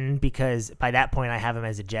Atten because by that point I have him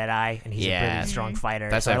as a Jedi and he's a pretty strong fighter.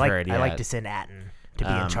 That's so what I've heard, I like to send Atten to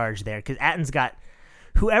be in charge there because Atten's got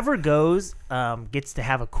whoever goes gets to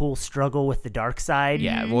have a cool struggle with the dark side.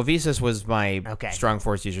 Yeah, well, Visas was my strong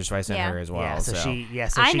force user, so I sent her as well. Yeah, so she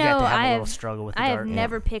got I to have a little struggle with the dark. I have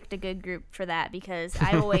never picked a good group for that because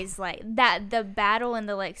I always like that the battle and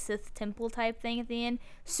the like Sith temple type thing at the end.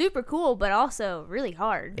 Super cool, but also really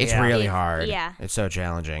hard. It's really hard. Yeah. It's so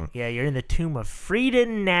challenging. Yeah, you're in the tomb of Frida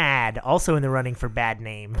Nad, also in the running for bad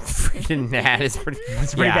name. Frida Nad is pretty.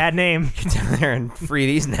 It's a pretty bad name. Get down there and free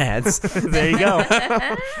these Nads. There you go.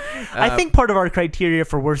 I think part of our criteria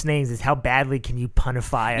for worst names is how badly can you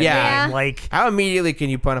punify a name. Like how immediately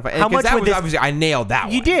can you punify? How much would obviously I nailed that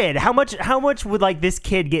one. You did. How much would like this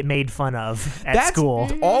kid get made fun of at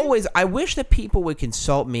school? Always. I wish that people would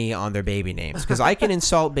consult me on their baby names because I can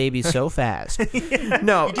insult babies so fast.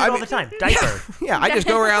 No, you do it all the time. Diaper. Yeah, I just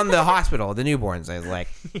go around the hospital, the newborns. I was like,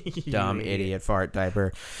 dumb idiot fart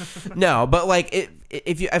diaper. No, but like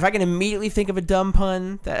if I can immediately think of a dumb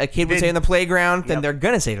pun that a kid would say in the playground, then they're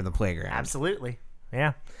gonna say it in the playground. Absolutely.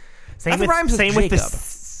 Yeah. Same with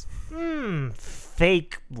Jacob.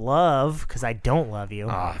 Fake love because I don't love you.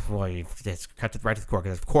 Oh, well, you just cut right to the core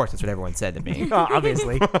because of course that's what everyone said to me.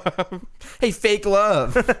 Obviously. Hey, fake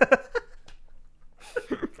love.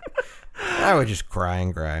 I would just cry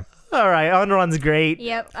and cry. All right, Onron's great.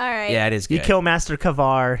 Yep. All right. Yeah, it is good. You kill Master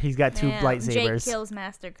Kavar. He's got two lightsabers. Jake kills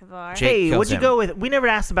Master Kavar. Hey, what'd you go with? We never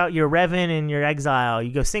asked about your Revan and your Exile.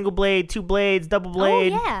 You go single blade, two blades, double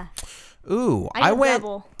blade. Oh yeah. Ooh, I went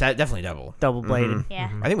double. Definitely double. Double bladed. Mm-hmm.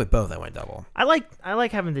 Yeah. I think with both I went double. I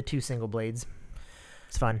like having the two single blades.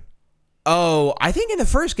 It's fun. Oh, I think in the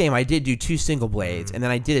first game I did do two single blades, and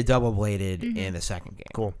then I did a double bladed in the second game.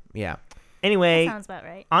 Cool. Yeah. Anyway, that sounds about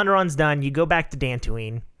right. Onderon's done. You go back to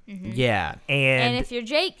Dantooine. Mm-hmm. Yeah. And if you're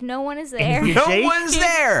Jake, no one is there. No one's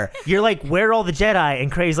there. You're like, where are all the Jedi?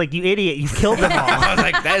 And Kray's like, you idiot, you killed them all. I was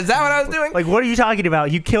like, is that what I was doing? Like, what are you talking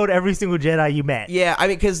about? You killed every single Jedi you met. Yeah, I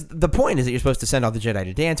mean, because the point is that you're supposed to send all the Jedi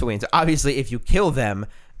to Dantooine. So obviously, if you kill them,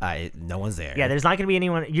 no one's there. Yeah, there's not going to be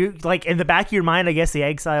anyone. You like in the back of your mind, I guess the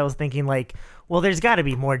Exile's thinking like, well, there's got to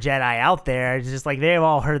be more Jedi out there. It's just like they've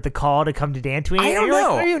all heard the call to come to Dantooine. I don't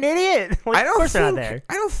know. Like, are you an idiot? Like, of course they're not there.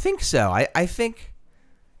 I don't think so. I think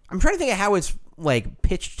I'm trying to think of how it's like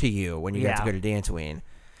pitched to you when you get to go to Dantooine.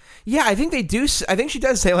 Yeah, I think they do. I think she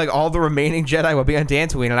does say like all the remaining Jedi will be on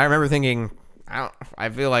Dantooine, and I remember thinking, I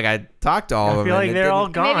feel like I talked to all of them. I feel like they're all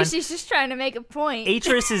gone. Maybe she's just trying to make a point.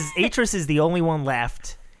 Atris is the only one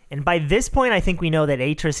left, and by this point, I think we know that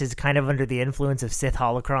Atris is kind of under the influence of Sith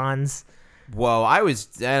holocrons. Whoa, I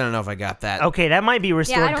don't know if I got that. Okay, that might be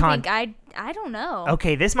restored content. I don't know.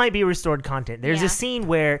 Okay, this might be restored content. There's a scene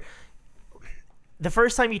where the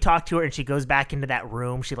first time you talk to her and she goes back into that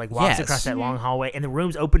room, she like walks across that long hallway and the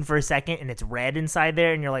room's open for a second and it's red inside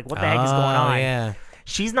there and you're like, what the heck is going on? Yeah.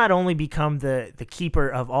 She's not only become the keeper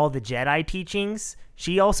of all the Jedi teachings,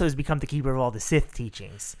 she also has become the keeper of all the Sith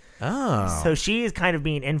teachings. Oh. So she is kind of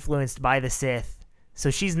being influenced by the Sith. So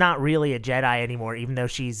she's not really a Jedi anymore, even though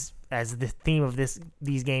she's, as the theme of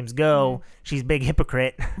these games go, she's a big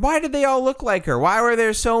hypocrite. Why did they all look like her? Why were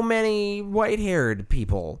there so many white-haired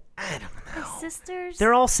people? I don't know. Sisters?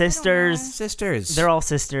 They're all sisters. Sisters. They're all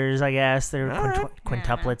sisters, I guess. They're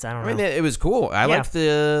quintuplets. I don't know. I mean, it was cool. I liked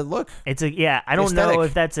the look. It's I don't know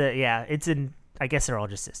if that's I guess they're all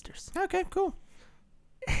just sisters. Okay, cool.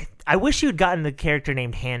 I wish you'd gotten the character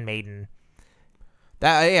named Handmaiden.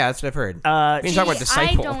 That's what I've heard. Talk about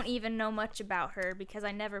Disciple. I don't even know much about her because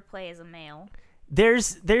I never play as a male.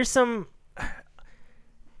 There's some.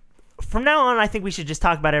 From now on, I think we should just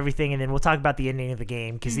talk about everything, and then we'll talk about the ending of the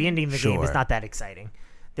game because the ending of the game is not that exciting.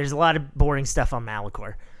 There's a lot of boring stuff on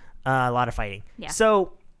Malachor, a lot of fighting. Yeah.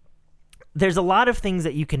 So there's a lot of things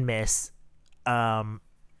that you can miss on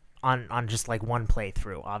just like one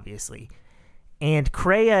playthrough, obviously. And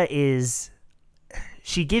Kreia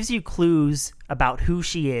she gives you clues about who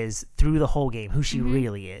she is through the whole game, who she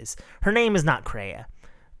really is. Her name is not Kreia.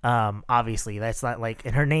 Obviously, that's not like,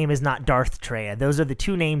 and her name is not Darth Treya. Those are the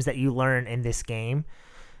two names that you learn in this game.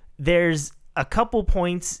 There's a couple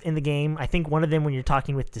points in the game. I think one of them when you're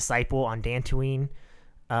talking with Disciple on Dantooine,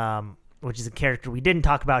 which is a character we didn't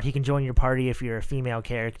talk about. He can join your party if you're a female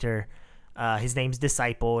character. His name's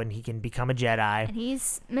Disciple, and he can become a Jedi. And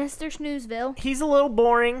he's Mr. Snoozeville. He's a little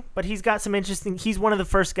boring, but he's got some interesting. He's one of the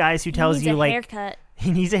first guys who tells you haircut. He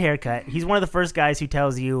needs a haircut. He's one of the first guys who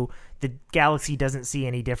tells you the galaxy doesn't see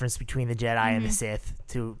any difference between the Jedi and the Sith.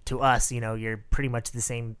 To us, you're pretty much the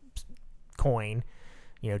same coin.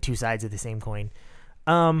 Two sides of the same coin.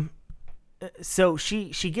 So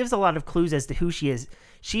she gives a lot of clues as to who she is.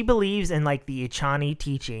 She believes in like the Echani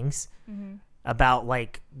teachings about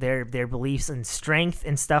like their beliefs and strength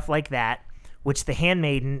and stuff like that, which the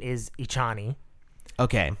Handmaiden is Echani.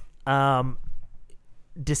 Okay.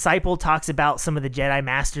 Disciple talks about some of the Jedi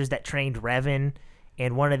Masters that trained Revan,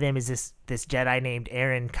 and one of them is this Jedi named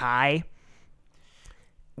Aaron Kai.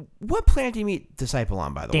 What planet do you meet Disciple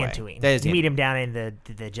on, by the way? Dantooine. You meet him down in the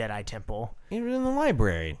Jedi Temple. He was in the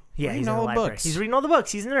library. Yeah, he's in the library. He's reading all the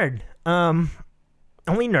books. He's a nerd.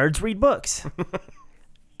 Only nerds read books.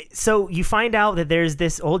 So you find out that there's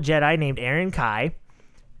this old Jedi named Aaron Kai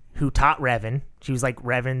who taught Revan. She was like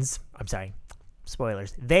Revan's... I'm sorry.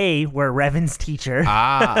 Spoilers. They were Revan's teacher.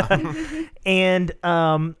 And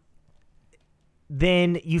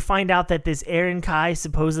then you find out that this Aaron Kai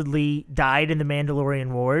supposedly died in the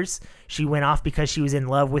Mandalorian Wars. She went off because she was in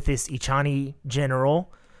love with this Echani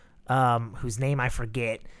general, whose name I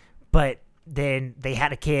forget. But then they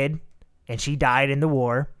had a kid, and she died in the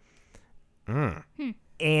war.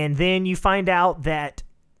 And then you find out that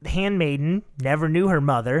the Handmaiden never knew her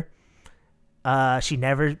mother. She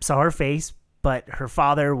never saw her face, but her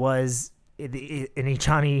father was an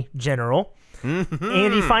Echani general.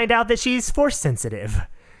 And you find out that she's force sensitive.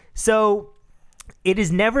 So it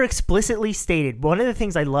is never explicitly stated. One of the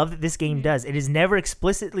things I love that this game does, it is never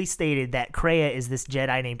explicitly stated that Kreia is this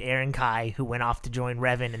Jedi named Aaron Kai who went off to join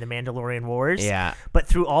Revan in the Mandalorian Wars. Yeah. But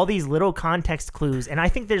through all these little context clues, and I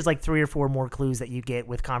think there's like 3 or 4 more clues that you get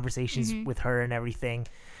with conversations with her and everything.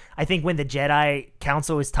 I think when the Jedi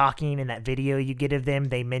Council is talking in that video you get of them,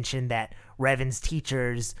 they mention that Revan's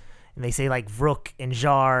teachers... And they say like Vrook and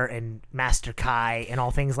Jar and Master Kai and all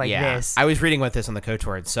things like this. I was reading about this on the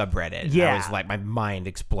KOTOR subreddit. Yeah. I was like, my mind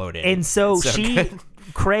exploded. And so Kreia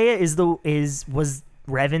was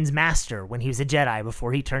Revan's master when he was a Jedi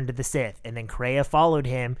before he turned to the Sith. And then Kreia followed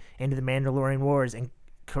him into the Mandalorian Wars. And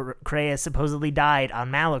Kreia supposedly died on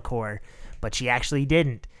Malachor, but she actually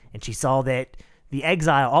didn't. And she saw that the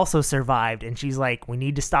exile also survived. And she's like, we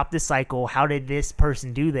need to stop this cycle. How did this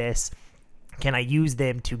person do this? Can I use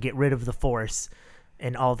them to get rid of the Force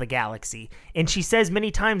in all the galaxy? And she says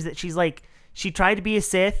many times that she's like, she tried to be a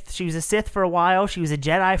Sith. She was a Sith for a while. She was a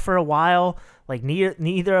Jedi for a while. Like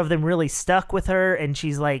neither of them really stuck with her. And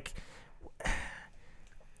she's like,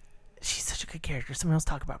 she's such a good character. Someone else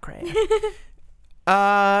talk about Kreia.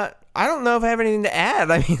 I don't know if I have anything to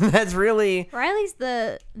add. I mean, that's really Riley's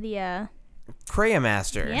the Kreia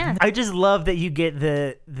master. Yeah. I just love that you get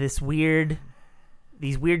these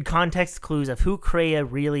weird context clues of who Kreia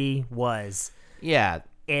really was. Yeah.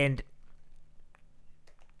 And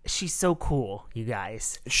she's so cool, you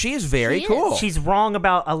guys. She is very She cool. is. She's wrong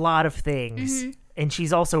about a lot of things, and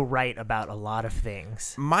she's also right about a lot of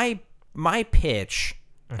things. My pitch,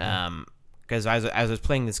 because as I was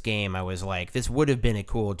playing this game, I was like, this would have been a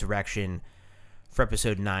cool direction for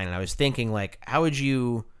episode 9, and I was thinking like, how could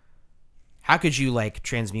you like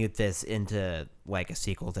transmute this into like a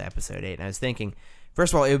sequel to episode 8? And I was thinking,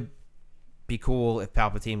 first of all, it would be cool if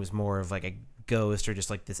Palpatine was more of like a ghost or just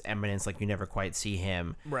like this eminence, like you never quite see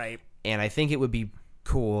him. Right. And I think it would be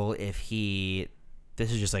cool if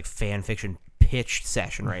this is just like fan fiction pitch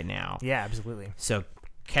session right now. Yeah, absolutely. So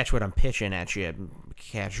catch what I'm pitching at you,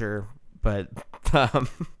 catcher. But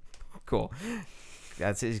cool.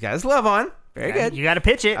 That's you guys love on. Very good. You got to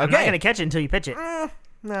pitch it. I'm not Okay. going to catch it until you pitch it. No,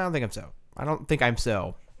 I don't think I'm so. I don't think I'm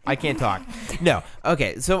so. I can't talk. No.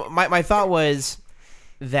 Okay. So my thought was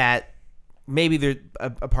that maybe there's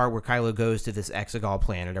a part where Kylo goes to this Exegol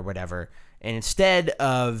planet or whatever, and instead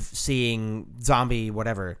of seeing zombie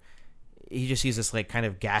whatever, he just sees this like kind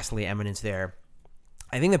of ghastly eminence there.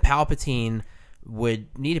 I think that Palpatine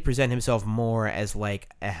would need to present himself more as like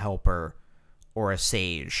a helper or a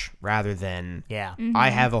sage rather than I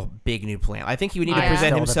have a big new plan. I think he would need to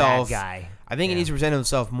present himself. Guy. I think he needs to present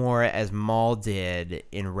himself more as Maul did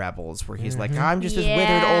in Rebels, where he's like, I'm just this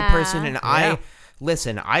withered old person, and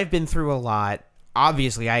I've been through a lot.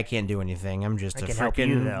 Obviously, I can't do anything. I'm just a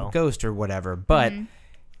freaking ghost or whatever. But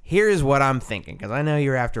here's what I'm thinking, because I know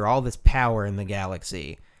you're after all this power in the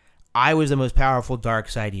galaxy. I was the most powerful dark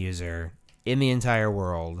side user in the entire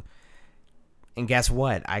world. And guess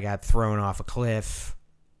what? I got thrown off a cliff.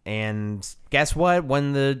 And guess what?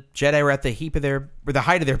 When the Jedi were at the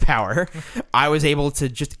height of their power, I was able to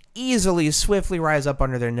just easily, swiftly rise up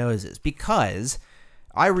under their noses, because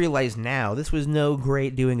I realize now this was no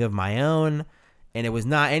great doing of my own, and it was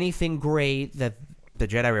not anything great that the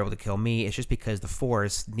Jedi were able to kill me. It's just because the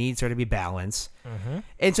Force needs there to be balance.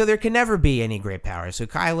 And so there can never be any great power. So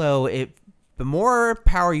Kylo, the more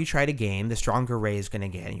power you try to gain, the stronger Rey is going to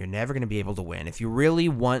get, and you're never going to be able to win. If you really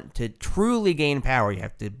want to truly gain power, you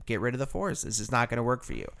have to get rid of the Force. This is not going to work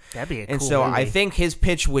for you. That'd be a cool And so movie. I think his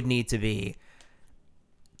pitch would need to be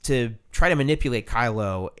to try to manipulate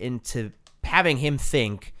Kylo into having him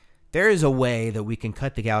think there is a way that we can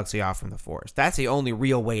cut the galaxy off from the Force. That's the only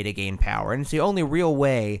real way to gain power, and it's the only real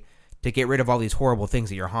way to get rid of all these horrible things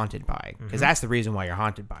that you're haunted by, because that's the reason why you're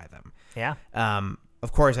haunted by them. Yeah.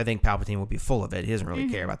 Of course, I think Palpatine will be full of it. He doesn't really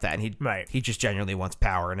care about that, and he just genuinely wants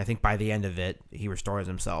power. And I think by the end of it, he restores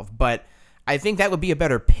himself. But I think that would be a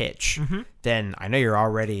better pitch than, I know you're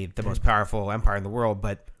already the most powerful empire in the world,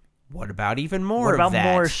 but what about even more What about of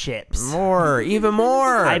that? more ships? Even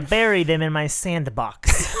more. I bury them in my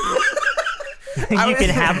sandbox. You can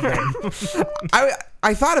have them.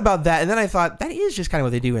 I thought about that, and then I thought that is just kind of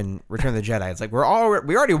what they do in Return of the Jedi. It's like we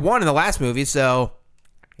already won in the last movie, so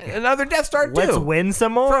another Death Star too. Let's win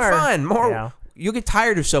some more. For fun. More. Yeah. You'll get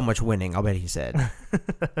tired of so much winning, I'll bet he said.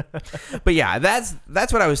 But yeah, that's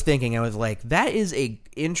what I was thinking. I was like, that is a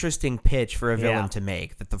interesting pitch for a villain to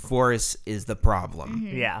make, that the Force is the problem.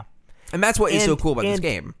 Yeah. And that's what is so cool about this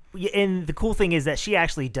game. And the cool thing is that she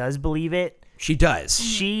actually does believe it. She does.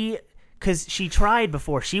 Because she tried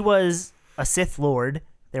before. She was a Sith Lord.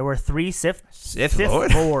 There were 3 Sith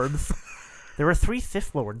Lord? Lords. There were 3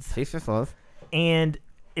 Sith Lords. Sith Lord. And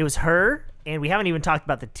it was her, and we haven't even talked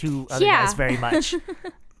about the 2 other guys very much.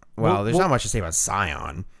 Well, there's not much to say about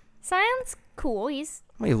Scion. Sion's cool. He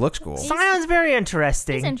looks cool. Sion's very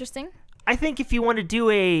interesting. He's interesting. I think if you want to do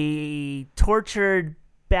a tortured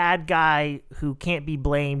bad guy who can be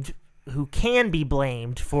blamed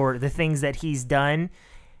for the things that he's done,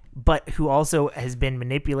 but who also has been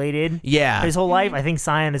manipulated his whole life, I think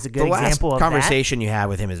Sion is a good example of that. The last conversation you had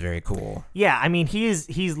with him is very cool. Yeah, I mean,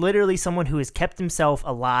 he's literally someone who has kept himself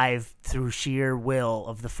alive through sheer will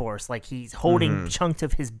of the Force. Like, he's holding chunks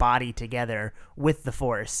of his body together with the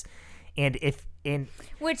Force.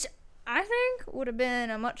 Which I think would have been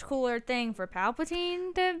a much cooler thing for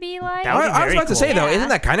Palpatine to be like. I was about to say, though, isn't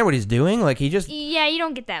that kind of what he's doing? Like, he just... Yeah, you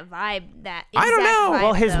don't get that vibe. I don't know.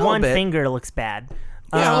 Well, his one finger looks bad.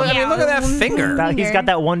 Yeah, I mean, look at that finger. He's got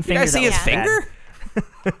that one finger. You guys see his finger?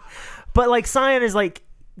 But like Sion is like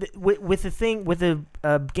with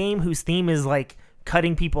a game whose theme is like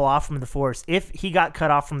cutting people off from the Force. If he got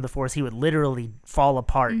cut off from the Force, he would literally fall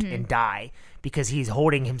apart and die because he's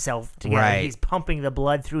holding himself together. Right. He's pumping the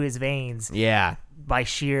blood through his veins. Yeah. By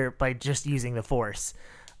just using the Force.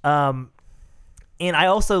 And I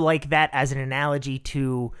also like that as an analogy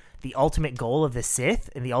to the ultimate goal of the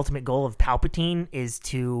Sith and the ultimate goal of Palpatine is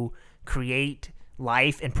to create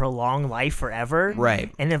life and prolong life forever.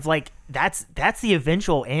 Right. And if like that's the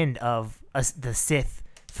eventual end of the Sith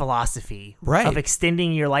philosophy, right, of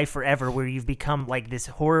extending your life forever, where you've become like this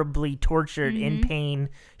horribly tortured, in pain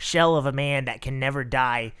shell of a man that can never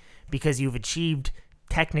die because you have achieved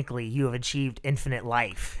infinite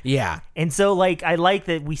life. Yeah. And so, like, I like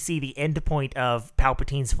that we see the end point of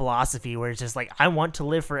Palpatine's philosophy where it's just like, I want to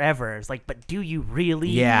live forever. It's like, but do you really?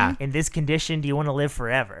 Yeah. In this condition, do you want to live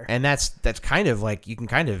forever? And that's kind of like, you can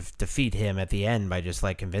kind of defeat him at the end by just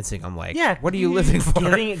like convincing him, like, yeah, what are you living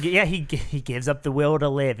for? He gives up the will to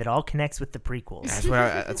live. It all connects with the prequels. That's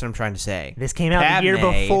what I'm trying to say. This came out the year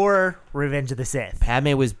before Revenge of the Sith.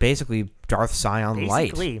 Padme was basically Darth Sion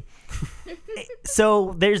light.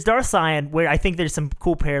 So there's Darth Sion, where I think there's some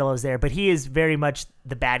cool parallels there, but he is very much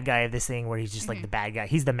the bad guy of this thing, where he's just like the bad guy.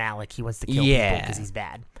 He's the Malik. He wants to kill people because he's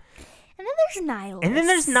bad. And then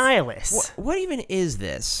there's Nihilus. What even is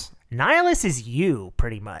this? Nihilus is you,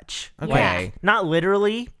 pretty much. Okay. Like, not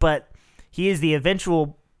literally, but he is the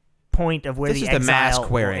eventual point of where this the is exile the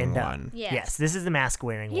mask-wearing will end one. up. Yes, this is the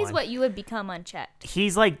mask-wearing one. He's what you would become unchecked.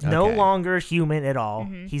 He's like no longer human at all.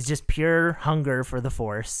 He's just pure hunger for the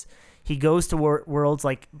Force. He goes to worlds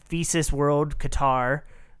like Thesis World, Qatar,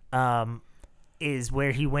 is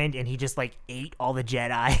where he went, and he just like ate all the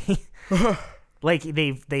Jedi. Like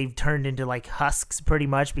they've turned into like husks pretty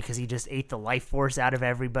much because he just ate the life force out of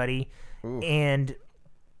everybody. Ooh. And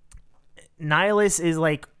Nihilus is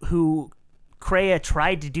like who Kreia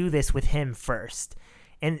tried to do this with him first.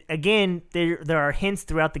 And again, there are hints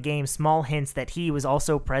throughout the game, small hints that he was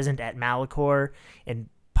also present at Malachor, and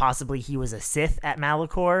possibly he was a Sith at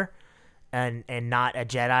Malachor. And not a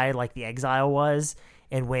Jedi like the Exile was.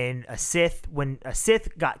 And when a Sith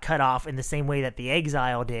got cut off in the same way that the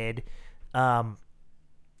Exile did,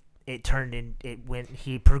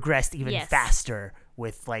 he progressed even faster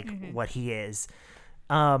with like what he is.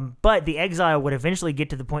 But the Exile would eventually get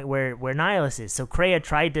to the point where Nihilus is. So Kreia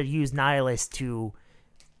tried to use Nihilus to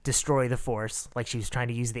destroy the Force, like she was trying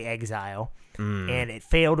to use the exile, and it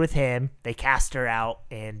failed with him. They cast her out,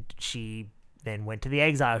 and she then went to the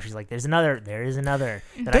exile. She's like, there is another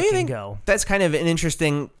that I can go. That's kind of an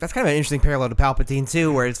interesting parallel to Palpatine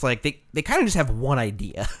too, where it's like they kind of just have one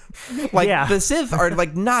idea. Like the Sith are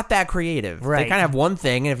like not that creative. Right. They kind of have one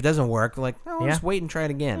thing, and if it doesn't work, like, I'll just wait and try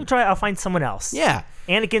it again. I'll find someone else. Yeah.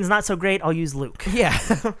 Anakin's not so great. I'll use Luke. Yeah.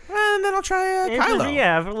 And then I'll try Kylo.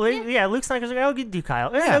 Yeah. Luke's not going to I'll do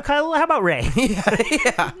Kylo. Yeah. No, Kylo, how about Rey?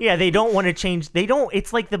 Yeah. Yeah, they don't want to change.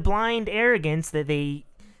 It's like the blind arrogance that they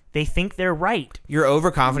think they're right. Your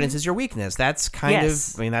overconfidence is your weakness. That's kind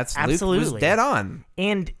of, I mean, that's absolutely. Luke was dead on.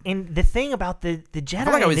 And the thing about the Jedi, I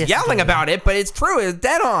feel like I was yelling about it, but it's true. It's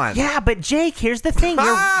dead on. Yeah, but Jake, here's the thing.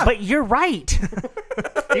 You're right.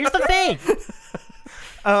 Here's the thing.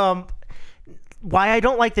 Why I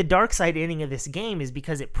don't like the dark side ending of this game is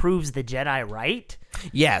because it proves the Jedi right.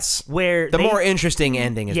 Yes. Where the more interesting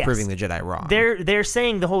ending is proving the Jedi wrong. They're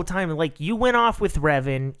saying the whole time, like, you went off with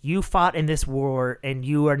Revan, you fought in this war, and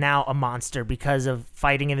you are now a monster because of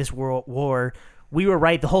fighting in this war. We were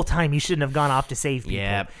right the whole time. You shouldn't have gone off to save people.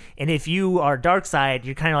 Yep. And if you are dark side,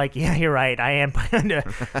 you're kind of like, yeah, you're right. I am.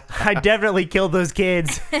 I definitely killed those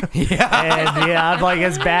kids. Yeah. And I'm like,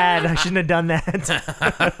 it's bad. I shouldn't have done that.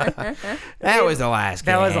 That was the last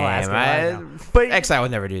game. That was the last game. But Exile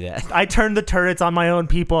would never do that. I turned the turrets on my own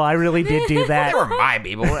people. I really did do that. They were my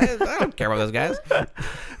people. I don't care about those guys.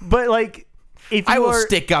 But like, if you I will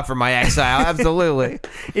stick up for my Exile, absolutely.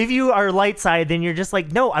 If you are light side, then you're just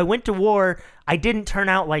like, no, I went to war. I didn't turn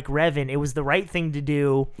out like Revan. It was the right thing to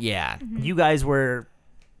do. Yeah. You guys were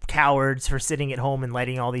cowards for sitting at home and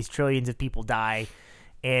letting all these trillions of people die.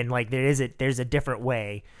 And like there's a different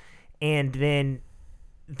way. And then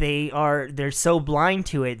they're so blind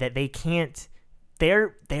to it that they can't.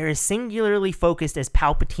 They're as singularly focused as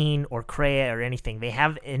Palpatine or Kreia or anything. They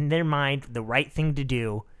have in their mind the right thing to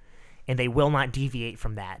do, and they will not deviate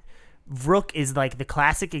from that. Vrook is like the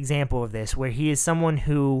classic example of this, where he is someone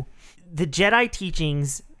who the Jedi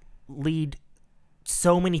teachings lead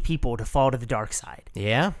so many people to fall to the dark side.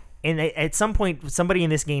 Yeah. And at some point, somebody in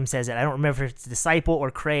this game says it. I don't remember if it's Disciple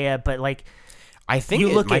or Kreia, but like, I think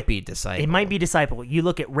it might be Disciple. It might be Disciple. You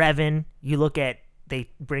look at Revan. You look at, they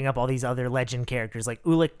bring up all these other legend characters like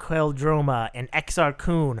Ulic Qel-Droma and Exar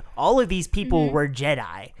Kun. All of these people were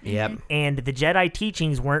Jedi. Yep. And the Jedi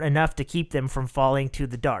teachings weren't enough to keep them from falling to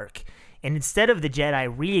the dark. And instead of the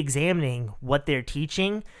Jedi re-examining what they're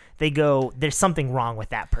teaching, they go, there's something wrong with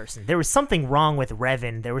that person. There was something wrong with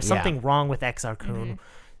Revan. There was something wrong with Exar Kun.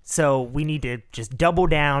 So we need to just double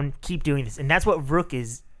down, keep doing this. And that's what Vrook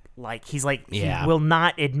is like. He's like, he will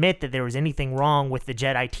not admit that there was anything wrong with the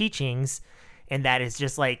Jedi teachings. And that is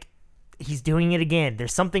just like, he's doing it again.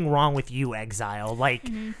 There's something wrong with you, Exile. Like,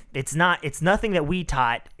 it's nothing that we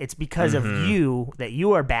taught. It's because of you that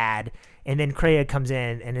you are bad. And then Kreia comes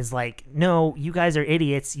in and is like, no, you guys are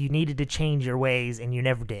idiots. You needed to change your ways, and you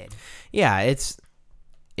never did. Yeah, it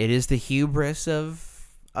is the hubris of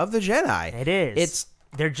the Jedi. It is.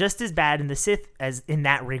 They're just as bad in the Sith as in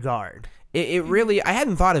that regard. It really, I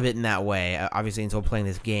hadn't thought of it in that way, obviously, until playing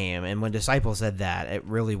this game. And when Disciple said that, it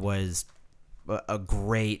really was a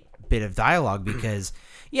great bit of dialogue because,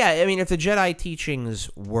 yeah, I mean, if the Jedi teachings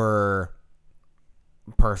were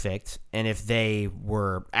perfect and if they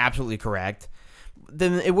were absolutely correct,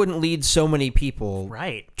 then it wouldn't lead so many people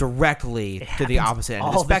directly to the opposite end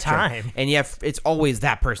of the spectrum. Time. And yet it's always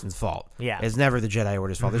that person's fault. Yeah. It's never the Jedi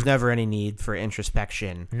Order's fault. There's never any need for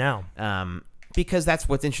introspection. No. Because that's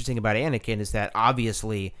what's interesting about Anakin is that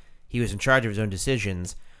obviously he was in charge of his own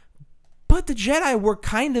decisions, but the Jedi were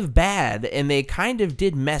kind of bad and they kind of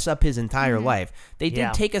did mess up his entire life. They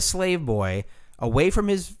did take a slave boy away from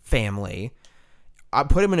his family,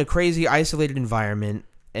 put him in a crazy isolated environment,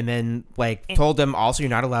 and then told them also you're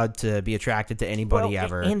not allowed to be attracted to anybody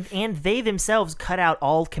ever. And they themselves cut out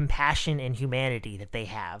all compassion and humanity that they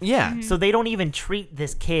have. Yeah. So they don't even treat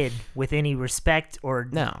this kid with any respect or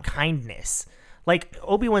kindness. Like,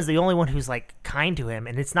 Obi-Wan's the only one who's like kind to him,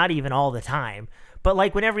 and it's not even all the time. But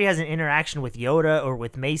like whenever he has an interaction with Yoda or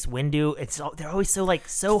with Mace Windu, they're always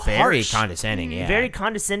so very harsh. condescending, yeah. Very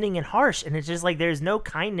condescending and harsh, and it's just like there's no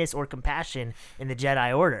kindness or compassion in the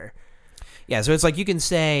Jedi Order. Yeah, so it's like you can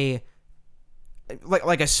say,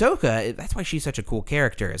 like Ahsoka, that's why she's such a cool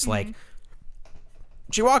character. It's like,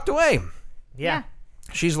 she walked away. Yeah.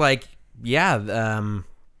 She's like,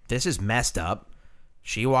 this is messed up.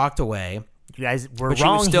 She walked away. You guys were but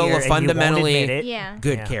wrong she was still here, a fundamentally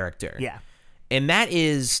good Yeah. character. Yeah. And that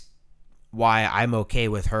is why I'm okay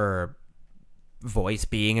with her voice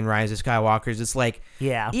being in Rise of Skywalker's. It's like,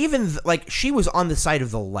 Yeah. even like she was on the side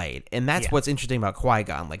of the light, and that's Yeah. what's interesting about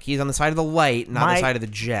Qui-Gon. Like he's on the side of the light, not the side of the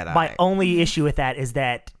Jedi. My only issue with that is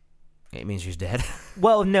that, It means she's dead.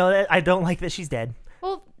 well, no, I don't like that she's dead,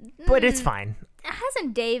 Well, but it's fine.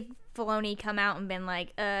 hasn't Dave Filoni come out and been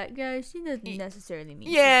like, guys, she doesn't necessarily mean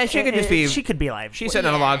Yeah, she could just be. She could be alive. She's sitting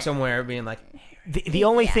on a yeah. log somewhere, being like, The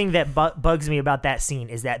only thing that bugs me about that scene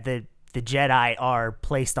is that the Jedi are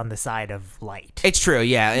placed on the side of light. "It's true,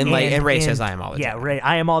 yeah." And Rey says, "I am all the yeah, Jedi." Rey,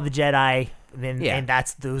 I am all the Jedi. Yeah. And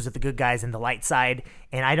those are the good guys in the light side.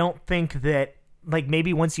 And I don't think that, like,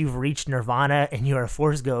 maybe once you've reached Nirvana and you're a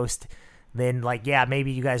Force ghost, then like, yeah,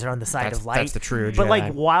 maybe you guys are on the side of light. That's the true But Jedi.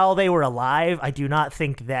 like, while they were alive, I do not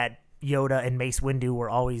think that Yoda and Mace Windu were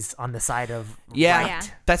always on the side of Yeah,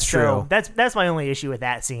 light. that's So true. that's my only issue with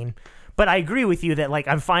that scene. But I agree with you that, like,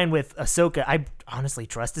 I'm fine with Ahsoka. I honestly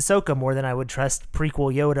trust Ahsoka more than I would trust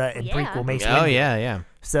prequel Yoda and Yeah. prequel Mace Oh Windu. yeah.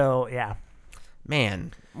 So yeah,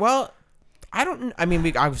 Man, well, I mean,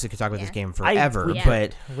 we obviously could talk about this game forever, Yeah.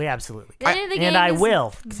 but we absolutely. The end of the And game I is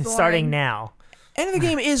will boring. starting now. end of the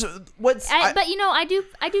game is what's. But you know, I do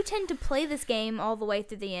tend to play this game all the way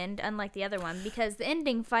through the end, unlike the other one, because the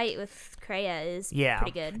ending fight with Kreia is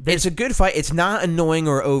pretty good. It's a good fight. It's not annoying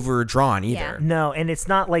or overdrawn either. Yeah. No, and it's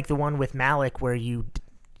not like the one with Malik where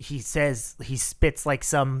he spits like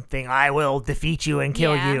something, I will defeat you and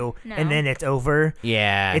kill Yeah, you, no. and then it's over.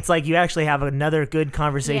 Yeah. It's like you actually have another good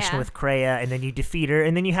conversation Yeah. with Kreia, and then you defeat her,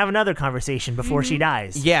 and then you have another conversation before she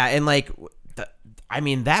dies. Yeah, and like, I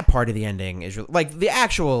mean, that part of the ending is like the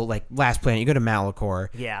actual like last planet. You go to Malachor.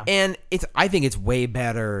 Yeah. and I think it's way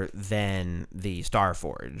better than the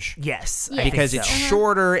Starforge. Yes, I Yeah. think Because so. it's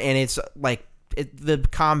shorter and it's like the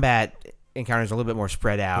combat encounters are a little bit more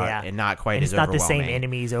spread out Yeah. and not quite And as it's not the overwhelming. same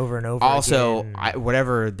enemies over and over Also, again.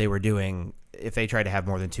 whatever they were doing, if they tried to have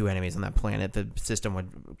more than 2 enemies on that planet, the system would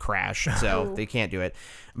crash. So they can't do it.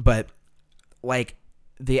 But like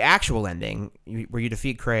the actual ending, where you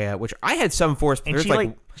defeat Kreia, which I had some force. and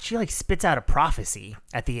There's she spits out a prophecy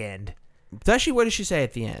at the end. does she? What does she say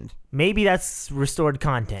at the end? Maybe that's restored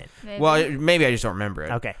content. Maybe. Well, maybe I just don't remember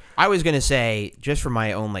it. Okay. I was gonna say, just from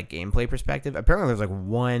my own like gameplay perspective, apparently there's like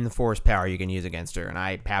 1 force power you can use against her, and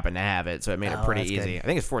I happen to have it, so it made it Oh, pretty that's easy. good. I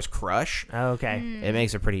think it's Force Crush. Okay. It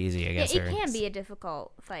makes it pretty easy yeah, against it her. can be a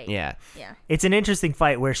difficult fight. Yeah. Yeah. It's an interesting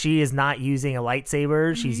fight where she is not using a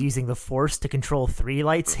lightsaber. She's Mm-hmm. using the Force to control 3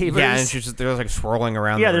 lightsabers. Yeah, and they're like swirling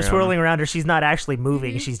around. Yeah, the they're room. swirling around her. She's not actually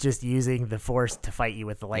moving. Mm-hmm. She's just using the Force to fight you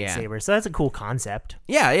with the Yeah. lightsaber. So that's a cool concept.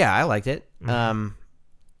 Yeah, I liked it. Mm-hmm.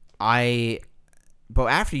 But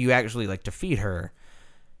after you actually like defeat her,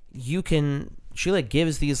 she like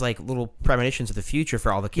gives these like little premonitions of the future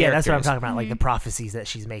for all the characters. Yeah, that's what I'm talking about, like the prophecies that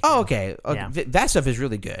she's making. Oh, okay. Yeah. That stuff is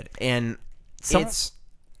really good, and Some-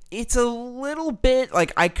 it's a little bit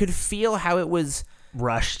like I could feel how it was.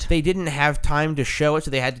 Rushed. They didn't have time to show it,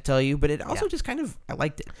 so they had to tell you. But it also just kind of I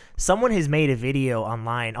liked it. Someone has made a video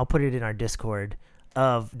online. I'll put it in our Discord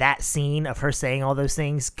of that scene of her saying all those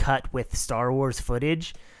things cut with Star Wars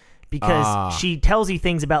footage, because she tells you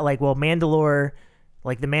things about like, well, Mandalore,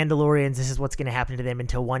 like the Mandalorians, this is what's going to happen to them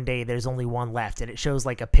until one day there's only one left, and it shows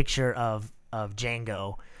like a picture of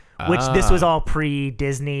Django. Which this was all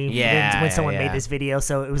pre-Disney Yeah, when someone yeah. made this video.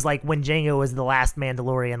 So it was like when Django was the last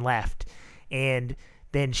Mandalorian left. And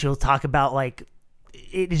then she'll talk about like,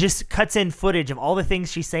 it just cuts in footage of all the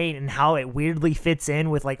things she's saying and how it weirdly fits in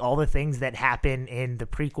with like all the things that happen in the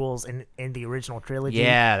prequels and in the original trilogy.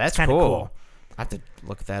 Yeah, that's Kinda cool. I have to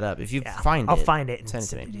look that up. If you Yeah, find I'll it, find it and send it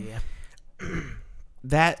to send me. it to you.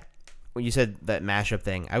 That when you said that mashup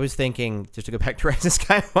thing, I was thinking, just to go back to Rise of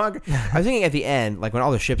Skywalker, I was thinking at the end, like when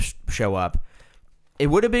all the ships show up, it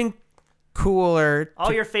would have been cooler. All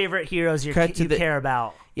to, your favorite heroes you cut to the- care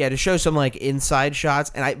about. yeah, to show some like inside shots.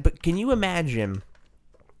 But can you imagine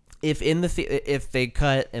if if they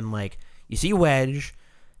cut and like you see Wedge,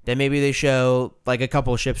 then maybe they show like a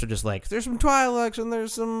couple of ships are just like there's some Twi'leks and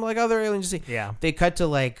there's some like other aliens you see. Yeah. They cut to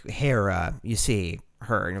like Hera, you see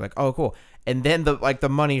her, and you're like, oh cool. And then the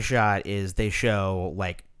money shot is they show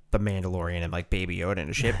like the Mandalorian and like Baby Yoda in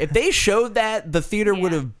a ship. If they showed that, the theater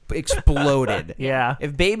would have exploded. Yeah.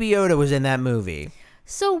 If Baby Yoda was in that movie.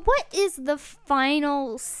 So what is the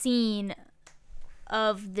final scene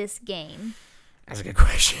of this game? That's a good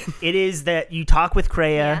question. It is that you talk with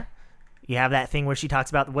Kreia. Yeah. You have that thing where she talks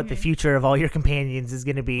about what the future of all your companions is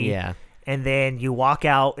going to be. Yeah. And then you walk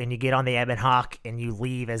out and you get on the Ebon Hawk and you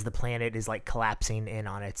leave as the planet is like collapsing in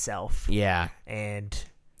on itself. Yeah. And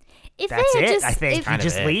If that's they had it, just, I think. If, You Kind of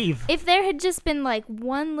just it. leave. if there had just been like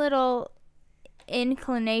one little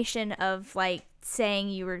inclination of like saying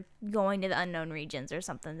you were going to the unknown regions or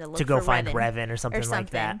something to look to go for find Revan Revan or something like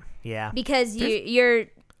that. Yeah. Because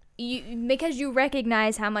because you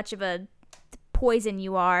recognize how much of a poison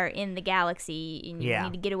you are in the galaxy, and you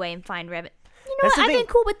need to get away and find Revan. You know what? I've been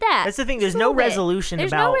cool with that. That's the thing. There's no resolution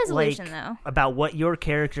though. about what your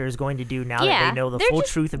character is going to do now that they know the full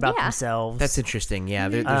truth about themselves. That's interesting. Yeah,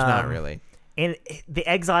 there's not really. And the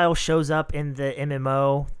exile shows up in the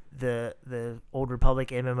MMO, the Old Republic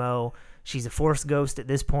MMO. She's a Force ghost at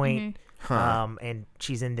this point, and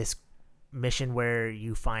she's in this mission where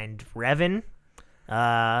you find Revan.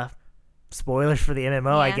 Spoilers for the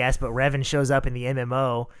MMO, I guess, but Revan shows up in the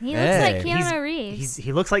MMO. He looks like Keanu Reeves.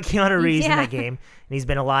 He looks like Keanu Reeves in that game, and he's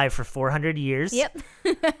been alive for 400 years. Yep.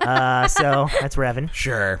 So that's Revan.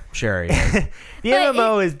 Sure. Yeah. The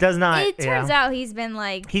MMO does not. It turns out he's been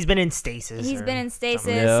in stasis. He's been in stasis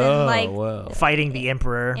and fighting the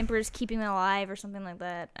Emperor. Emperor's keeping him alive or something like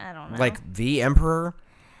that. I don't know. Like the Emperor.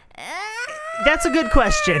 That's a good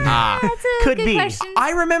question. That's a Could good be. question.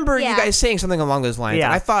 I remember you guys saying something along those lines,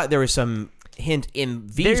 and I thought there was some hint in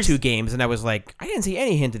these two games, and I was like, I didn't see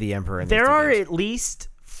any hint of the Emperor in these two games. At least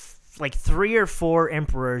 3 or 4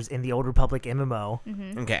 Emperors in the Old Republic MMO.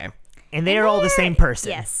 Mm-hmm. Okay. And they are all the same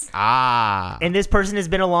person. Yes. And this person has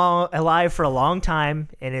been alive for a long time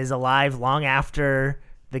and is alive long after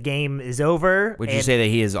the game is over. Would you say that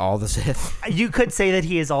he is all the Sith? You could say that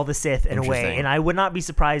he is all the Sith in a way, and I would not be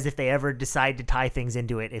surprised if they ever decide to tie things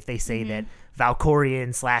into it, if they say that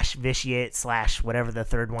Valkorion / Vitiate / whatever the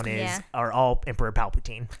third one is are all Emperor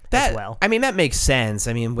Palpatine as well. I mean, that makes sense.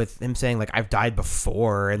 I mean, with him saying, I've died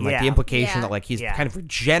before, and, the implication that, he's kind of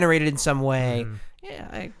regenerated in some way.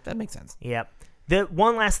 That makes sense. Yep. The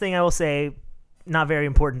one last thing I will say, not very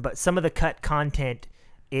important, but some of the cut content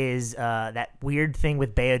is that weird thing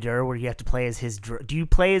with Beodur where you have to play as his drone. Do you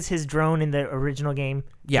play as his drone in the original game?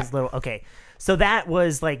 Yeah. Okay. So that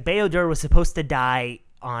was Beodur was supposed to die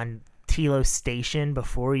on Telos Station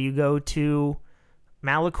before you go to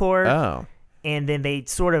Malachor. Oh. And then they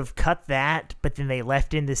sort of cut that, but then they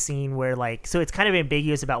left in the scene where so it's kind of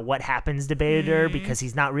ambiguous about what happens to Beodur because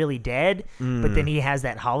he's not really dead, but then he has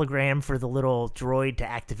that hologram for the little droid to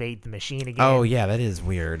activate the machine again. Oh, yeah, that is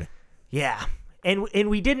weird. Yeah. And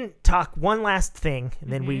we didn't talk one last thing,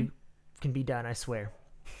 and then we can be done, I swear.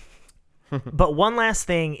 But one last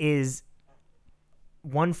thing is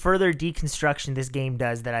one further deconstruction this game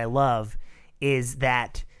does that I love is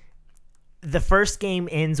that the first game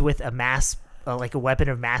ends with a a weapon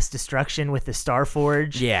of mass destruction with the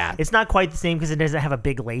Starforge. Yeah. It's not quite the same because it doesn't have a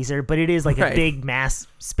big laser, but it is a big mass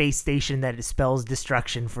space station that spells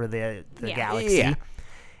destruction for the galaxy. Yeah.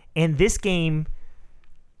 And this game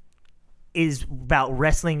is about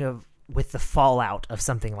wrestling with the fallout of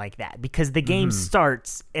something like that because the game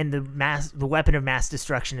starts and the weapon of mass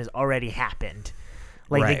destruction has already happened.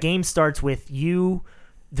 The game starts with you.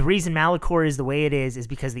 The reason Malachor is the way it is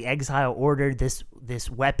because the Exile ordered this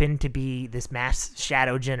weapon to be this mass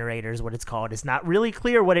shadow generator is what it's called. It's not really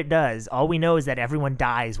clear what it does. All we know is that everyone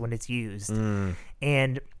dies when it's used.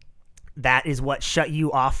 And that is what shut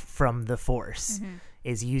you off from the Force.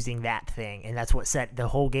 Is using that thing, and that's what set the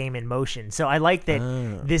whole game in motion. So I like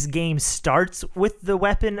that this game starts with the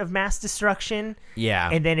weapon of mass destruction,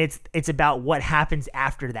 and then it's about what happens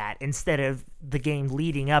after that instead of the game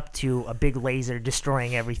leading up to a big laser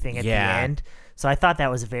destroying everything at the end. So I thought that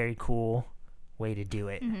was a very cool way to do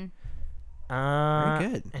it. Very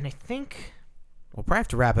good. And I think we'll probably have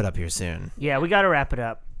to wrap it up here soon. Yeah, we got to wrap it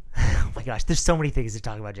up. Oh my gosh, there's so many things to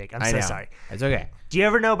talk about, Jake. I'm so sorry. It's okay. Do you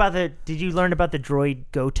ever know did you learn about the droid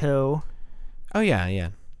Goto? Oh, yeah.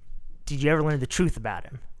 Did you ever learn the truth about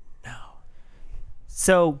him? No.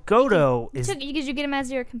 So Goto Did you get him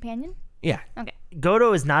as your companion? Yeah. Okay.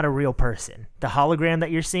 Goto is not a real person. The hologram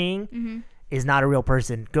that you're seeing is not a real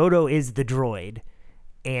person. Goto is the droid,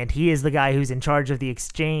 and he is the guy who's in charge of the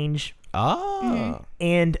exchange. Oh.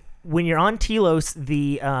 And when you're on Telos,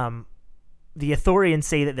 the Ithorians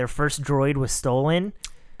say that their first droid was stolen.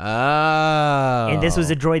 Oh. And this was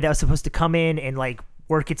a droid that was supposed to come in and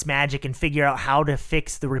work its magic and figure out how to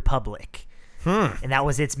fix the Republic. And that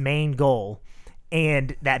was its main goal.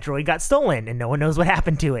 And that droid got stolen and no one knows what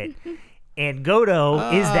happened to it. And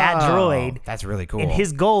Goto is that droid. That's really cool. And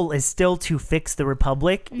his goal is still to fix the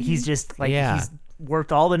Republic. He's just he's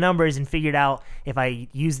worked all the numbers and figured out if I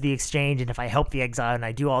use the exchange and if I help the Exile and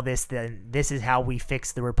I do all this, then this is how we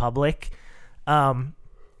fix the Republic.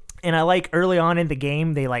 And I like early on in the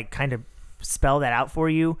game, they kind of spell that out for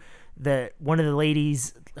you. One of the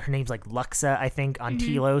ladies, her name's Luxa, I think, on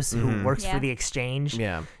Telos, who works for the exchange.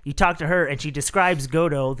 Yeah. You talk to her and she describes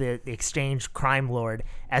Goto, the exchange crime lord,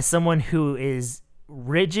 as someone who is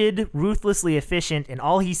rigid, ruthlessly efficient, and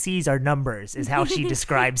all he sees are numbers, is how she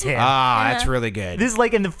describes him. That's really good. This is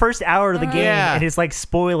like in the first hour of the game, Yeah. and it's like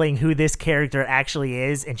spoiling who this character actually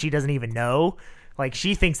is, and she doesn't even know. Like,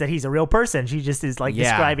 she thinks that he's a real person. She just is like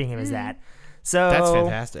describing him as that. So That's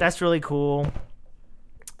fantastic. That's really cool.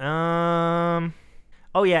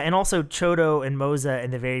 Oh yeah, and also Chodo and Moza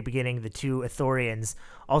in the very beginning, the two Ithorians,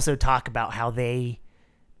 also talk about how they,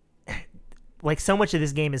 like, so much of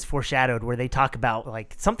this game is foreshadowed where they talk about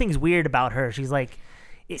like something's weird about her. She's like,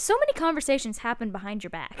 So many conversations happen behind your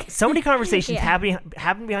back. so many conversations Yeah.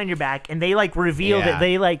 happen behind your back, and they like reveal Yeah. that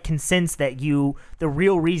they like can sense that the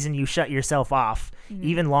real reason you shut yourself off,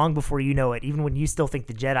 even long before you know it, even when you still think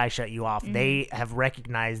the Jedi shut you off, they have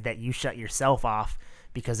recognized that you shut yourself off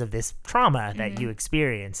because of this trauma that you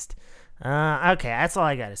experienced. Okay, that's all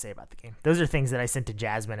I got to say about the game. Those are things that I sent to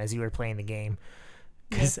Jasmine as you were playing the game,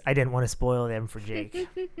 because I didn't want to spoil them for Jake.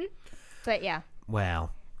 But yeah,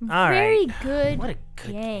 Wow. All very right. good, What a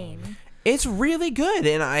good game. It's really good,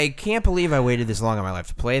 and I can't believe I waited this long in my life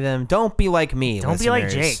to play them. Don't be like me, Don't be like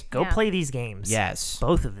listeners. Jake. Go Yeah. play these games. Yes.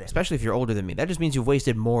 Both of them. Especially if you're older than me. That just means you've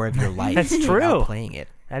wasted more of your life That's without true. playing it.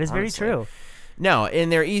 That is very honestly. true. No,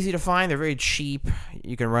 and they're easy to find. They're very cheap.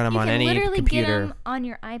 You can run them You on can any literally computer. get them on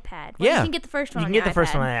your iPad. Well, Yeah. you can get the first one. You on can your get the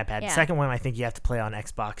first iPad. one on iPad. Yeah. The second one, I think you have to play on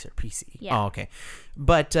Xbox or PC. Yeah. Oh, okay.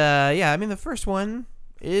 But yeah, I mean the first one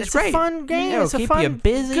is It's great. a fun game. Yeah, It's it'll a keep fun, you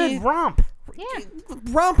busy. good romp. Yeah.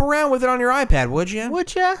 Romp around with it on your iPad, would you?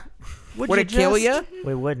 Would ya? Would it kill ya?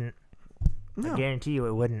 We wouldn't. No. I guarantee you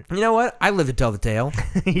it wouldn't. You know what? I live to tell the tale.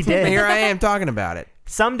 He did. Here I am talking about it.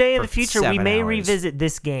 Someday in For the future, we 7 may hours. revisit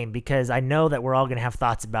this game because I know that we're all going to have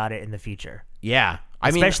thoughts about it in the future. Yeah.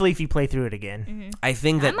 I mean, Especially if you play through it again. I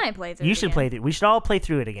think I that might play through You it should again. play through. We should all play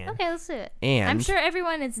through it again. Okay, let's do it. And- I'm sure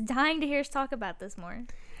everyone is dying to hear us talk about this more.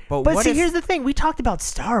 But But what see, if, here's the thing. We talked about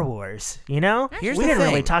Star Wars, you know? Here's we the didn't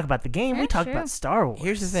really thing. talk about the game. We That's talked true. about Star Wars.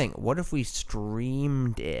 Here's the thing. What if we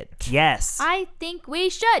streamed it? Yes. I think we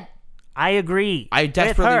should. I agree. I with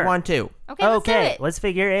desperately her. want to. Okay, let's do it. Let's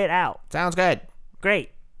figure it out. Sounds good.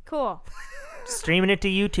 Great. Cool. Streaming it to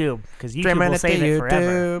YouTube because YouTube Streaming will it save to it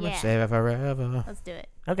forever. YouTube. Yeah. Save it forever. Let's do it.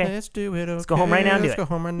 Okay. Let's do it. Let's go home right now and do Let's it. go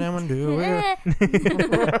home right now and do it.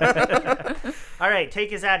 All right,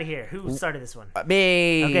 take us out of here. Who started this one?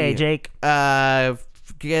 Me. Okay, Jake.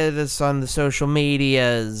 Get us on the social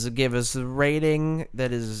medias. Give us a rating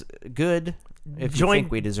that is good. If you Join-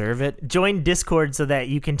 think we deserve it. Join Discord so that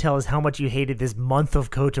you can tell us how much you hated this month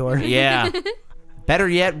of KOTOR. Yeah. Better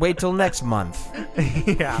yet, wait till next month,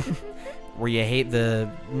 Yeah. where you hate the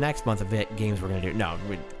next month of it games we're gonna do. No,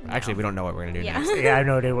 actually, we don't know what we're gonna do Yeah. next. Yeah, I have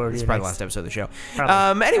no idea what we're This is doing probably the next. last episode of the show.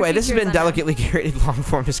 Probably. Anyway, this has been future's unknown. delicately curated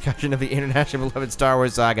long-form discussion of the internationally beloved Star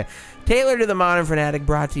Wars saga, tailored to the modern fanatic,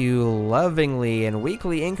 brought to you lovingly in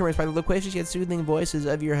weekly increments by the loquacious yet soothing voices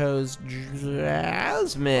of your host,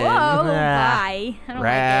 Jasmine. Whoa, Ah. bye. I don't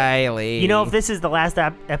Riley. You know, if this is the last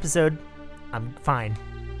episode, I'm fine. like it.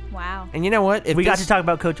 Wow. And you know what? If We got this- to talk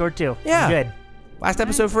about KOTOR too. Yeah. Good. Last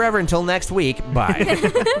episode forever until next week. Bye.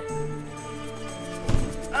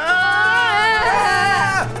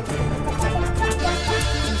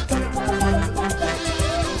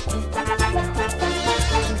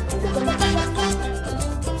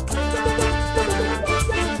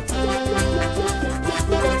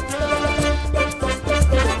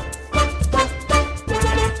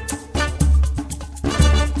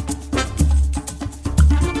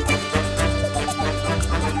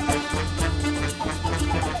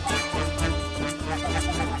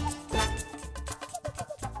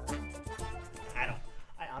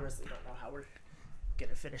 I honestly don't know how we're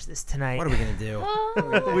gonna finish this tonight. What are we gonna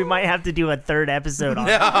do? We might have to do a third episode on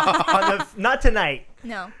the, not tonight,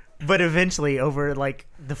 No. but eventually over like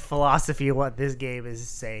the philosophy of what this game is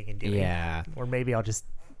saying and doing. Yeah. Or maybe I'll just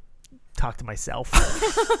talk to myself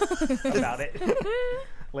about it.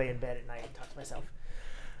 Lay in bed at night and talk to myself.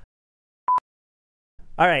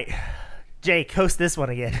 All right, Jake, host this one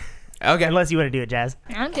again. Okay. Unless you want to do it, Jazz.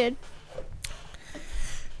 I'm good.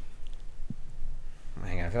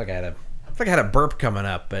 Hang on. I feel like I had a burp coming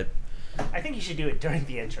up, but I think you should do it during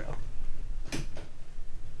the intro.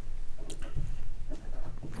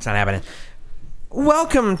 it's not happening.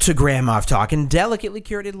 Welcome to Grandma Talking, delicately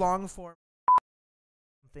curated long form.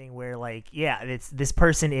 Thing where like, yeah, it's this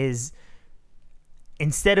person is,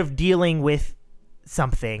 instead of dealing with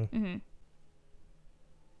something,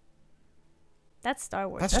 That's Star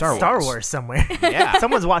Wars. That's that's Star Wars somewhere. Yeah.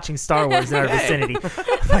 Someone's watching Star Wars in our vicinity.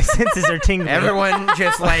 My senses are tingling. Everyone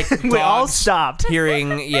just like We all dogs stopped.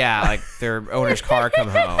 hearing, yeah, like their owner's car come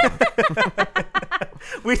home.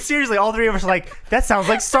 We seriously, all three of us are like, that sounds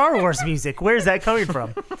like Star Wars music. Where's that coming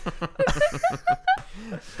from?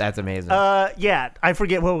 That's amazing. Yeah, I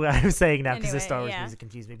forget what I was saying now because the Anyway, Star Wars yeah. music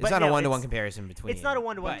confused me. It's not a one-to-one comparison between. It's not a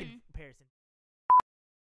one-to-one comparison.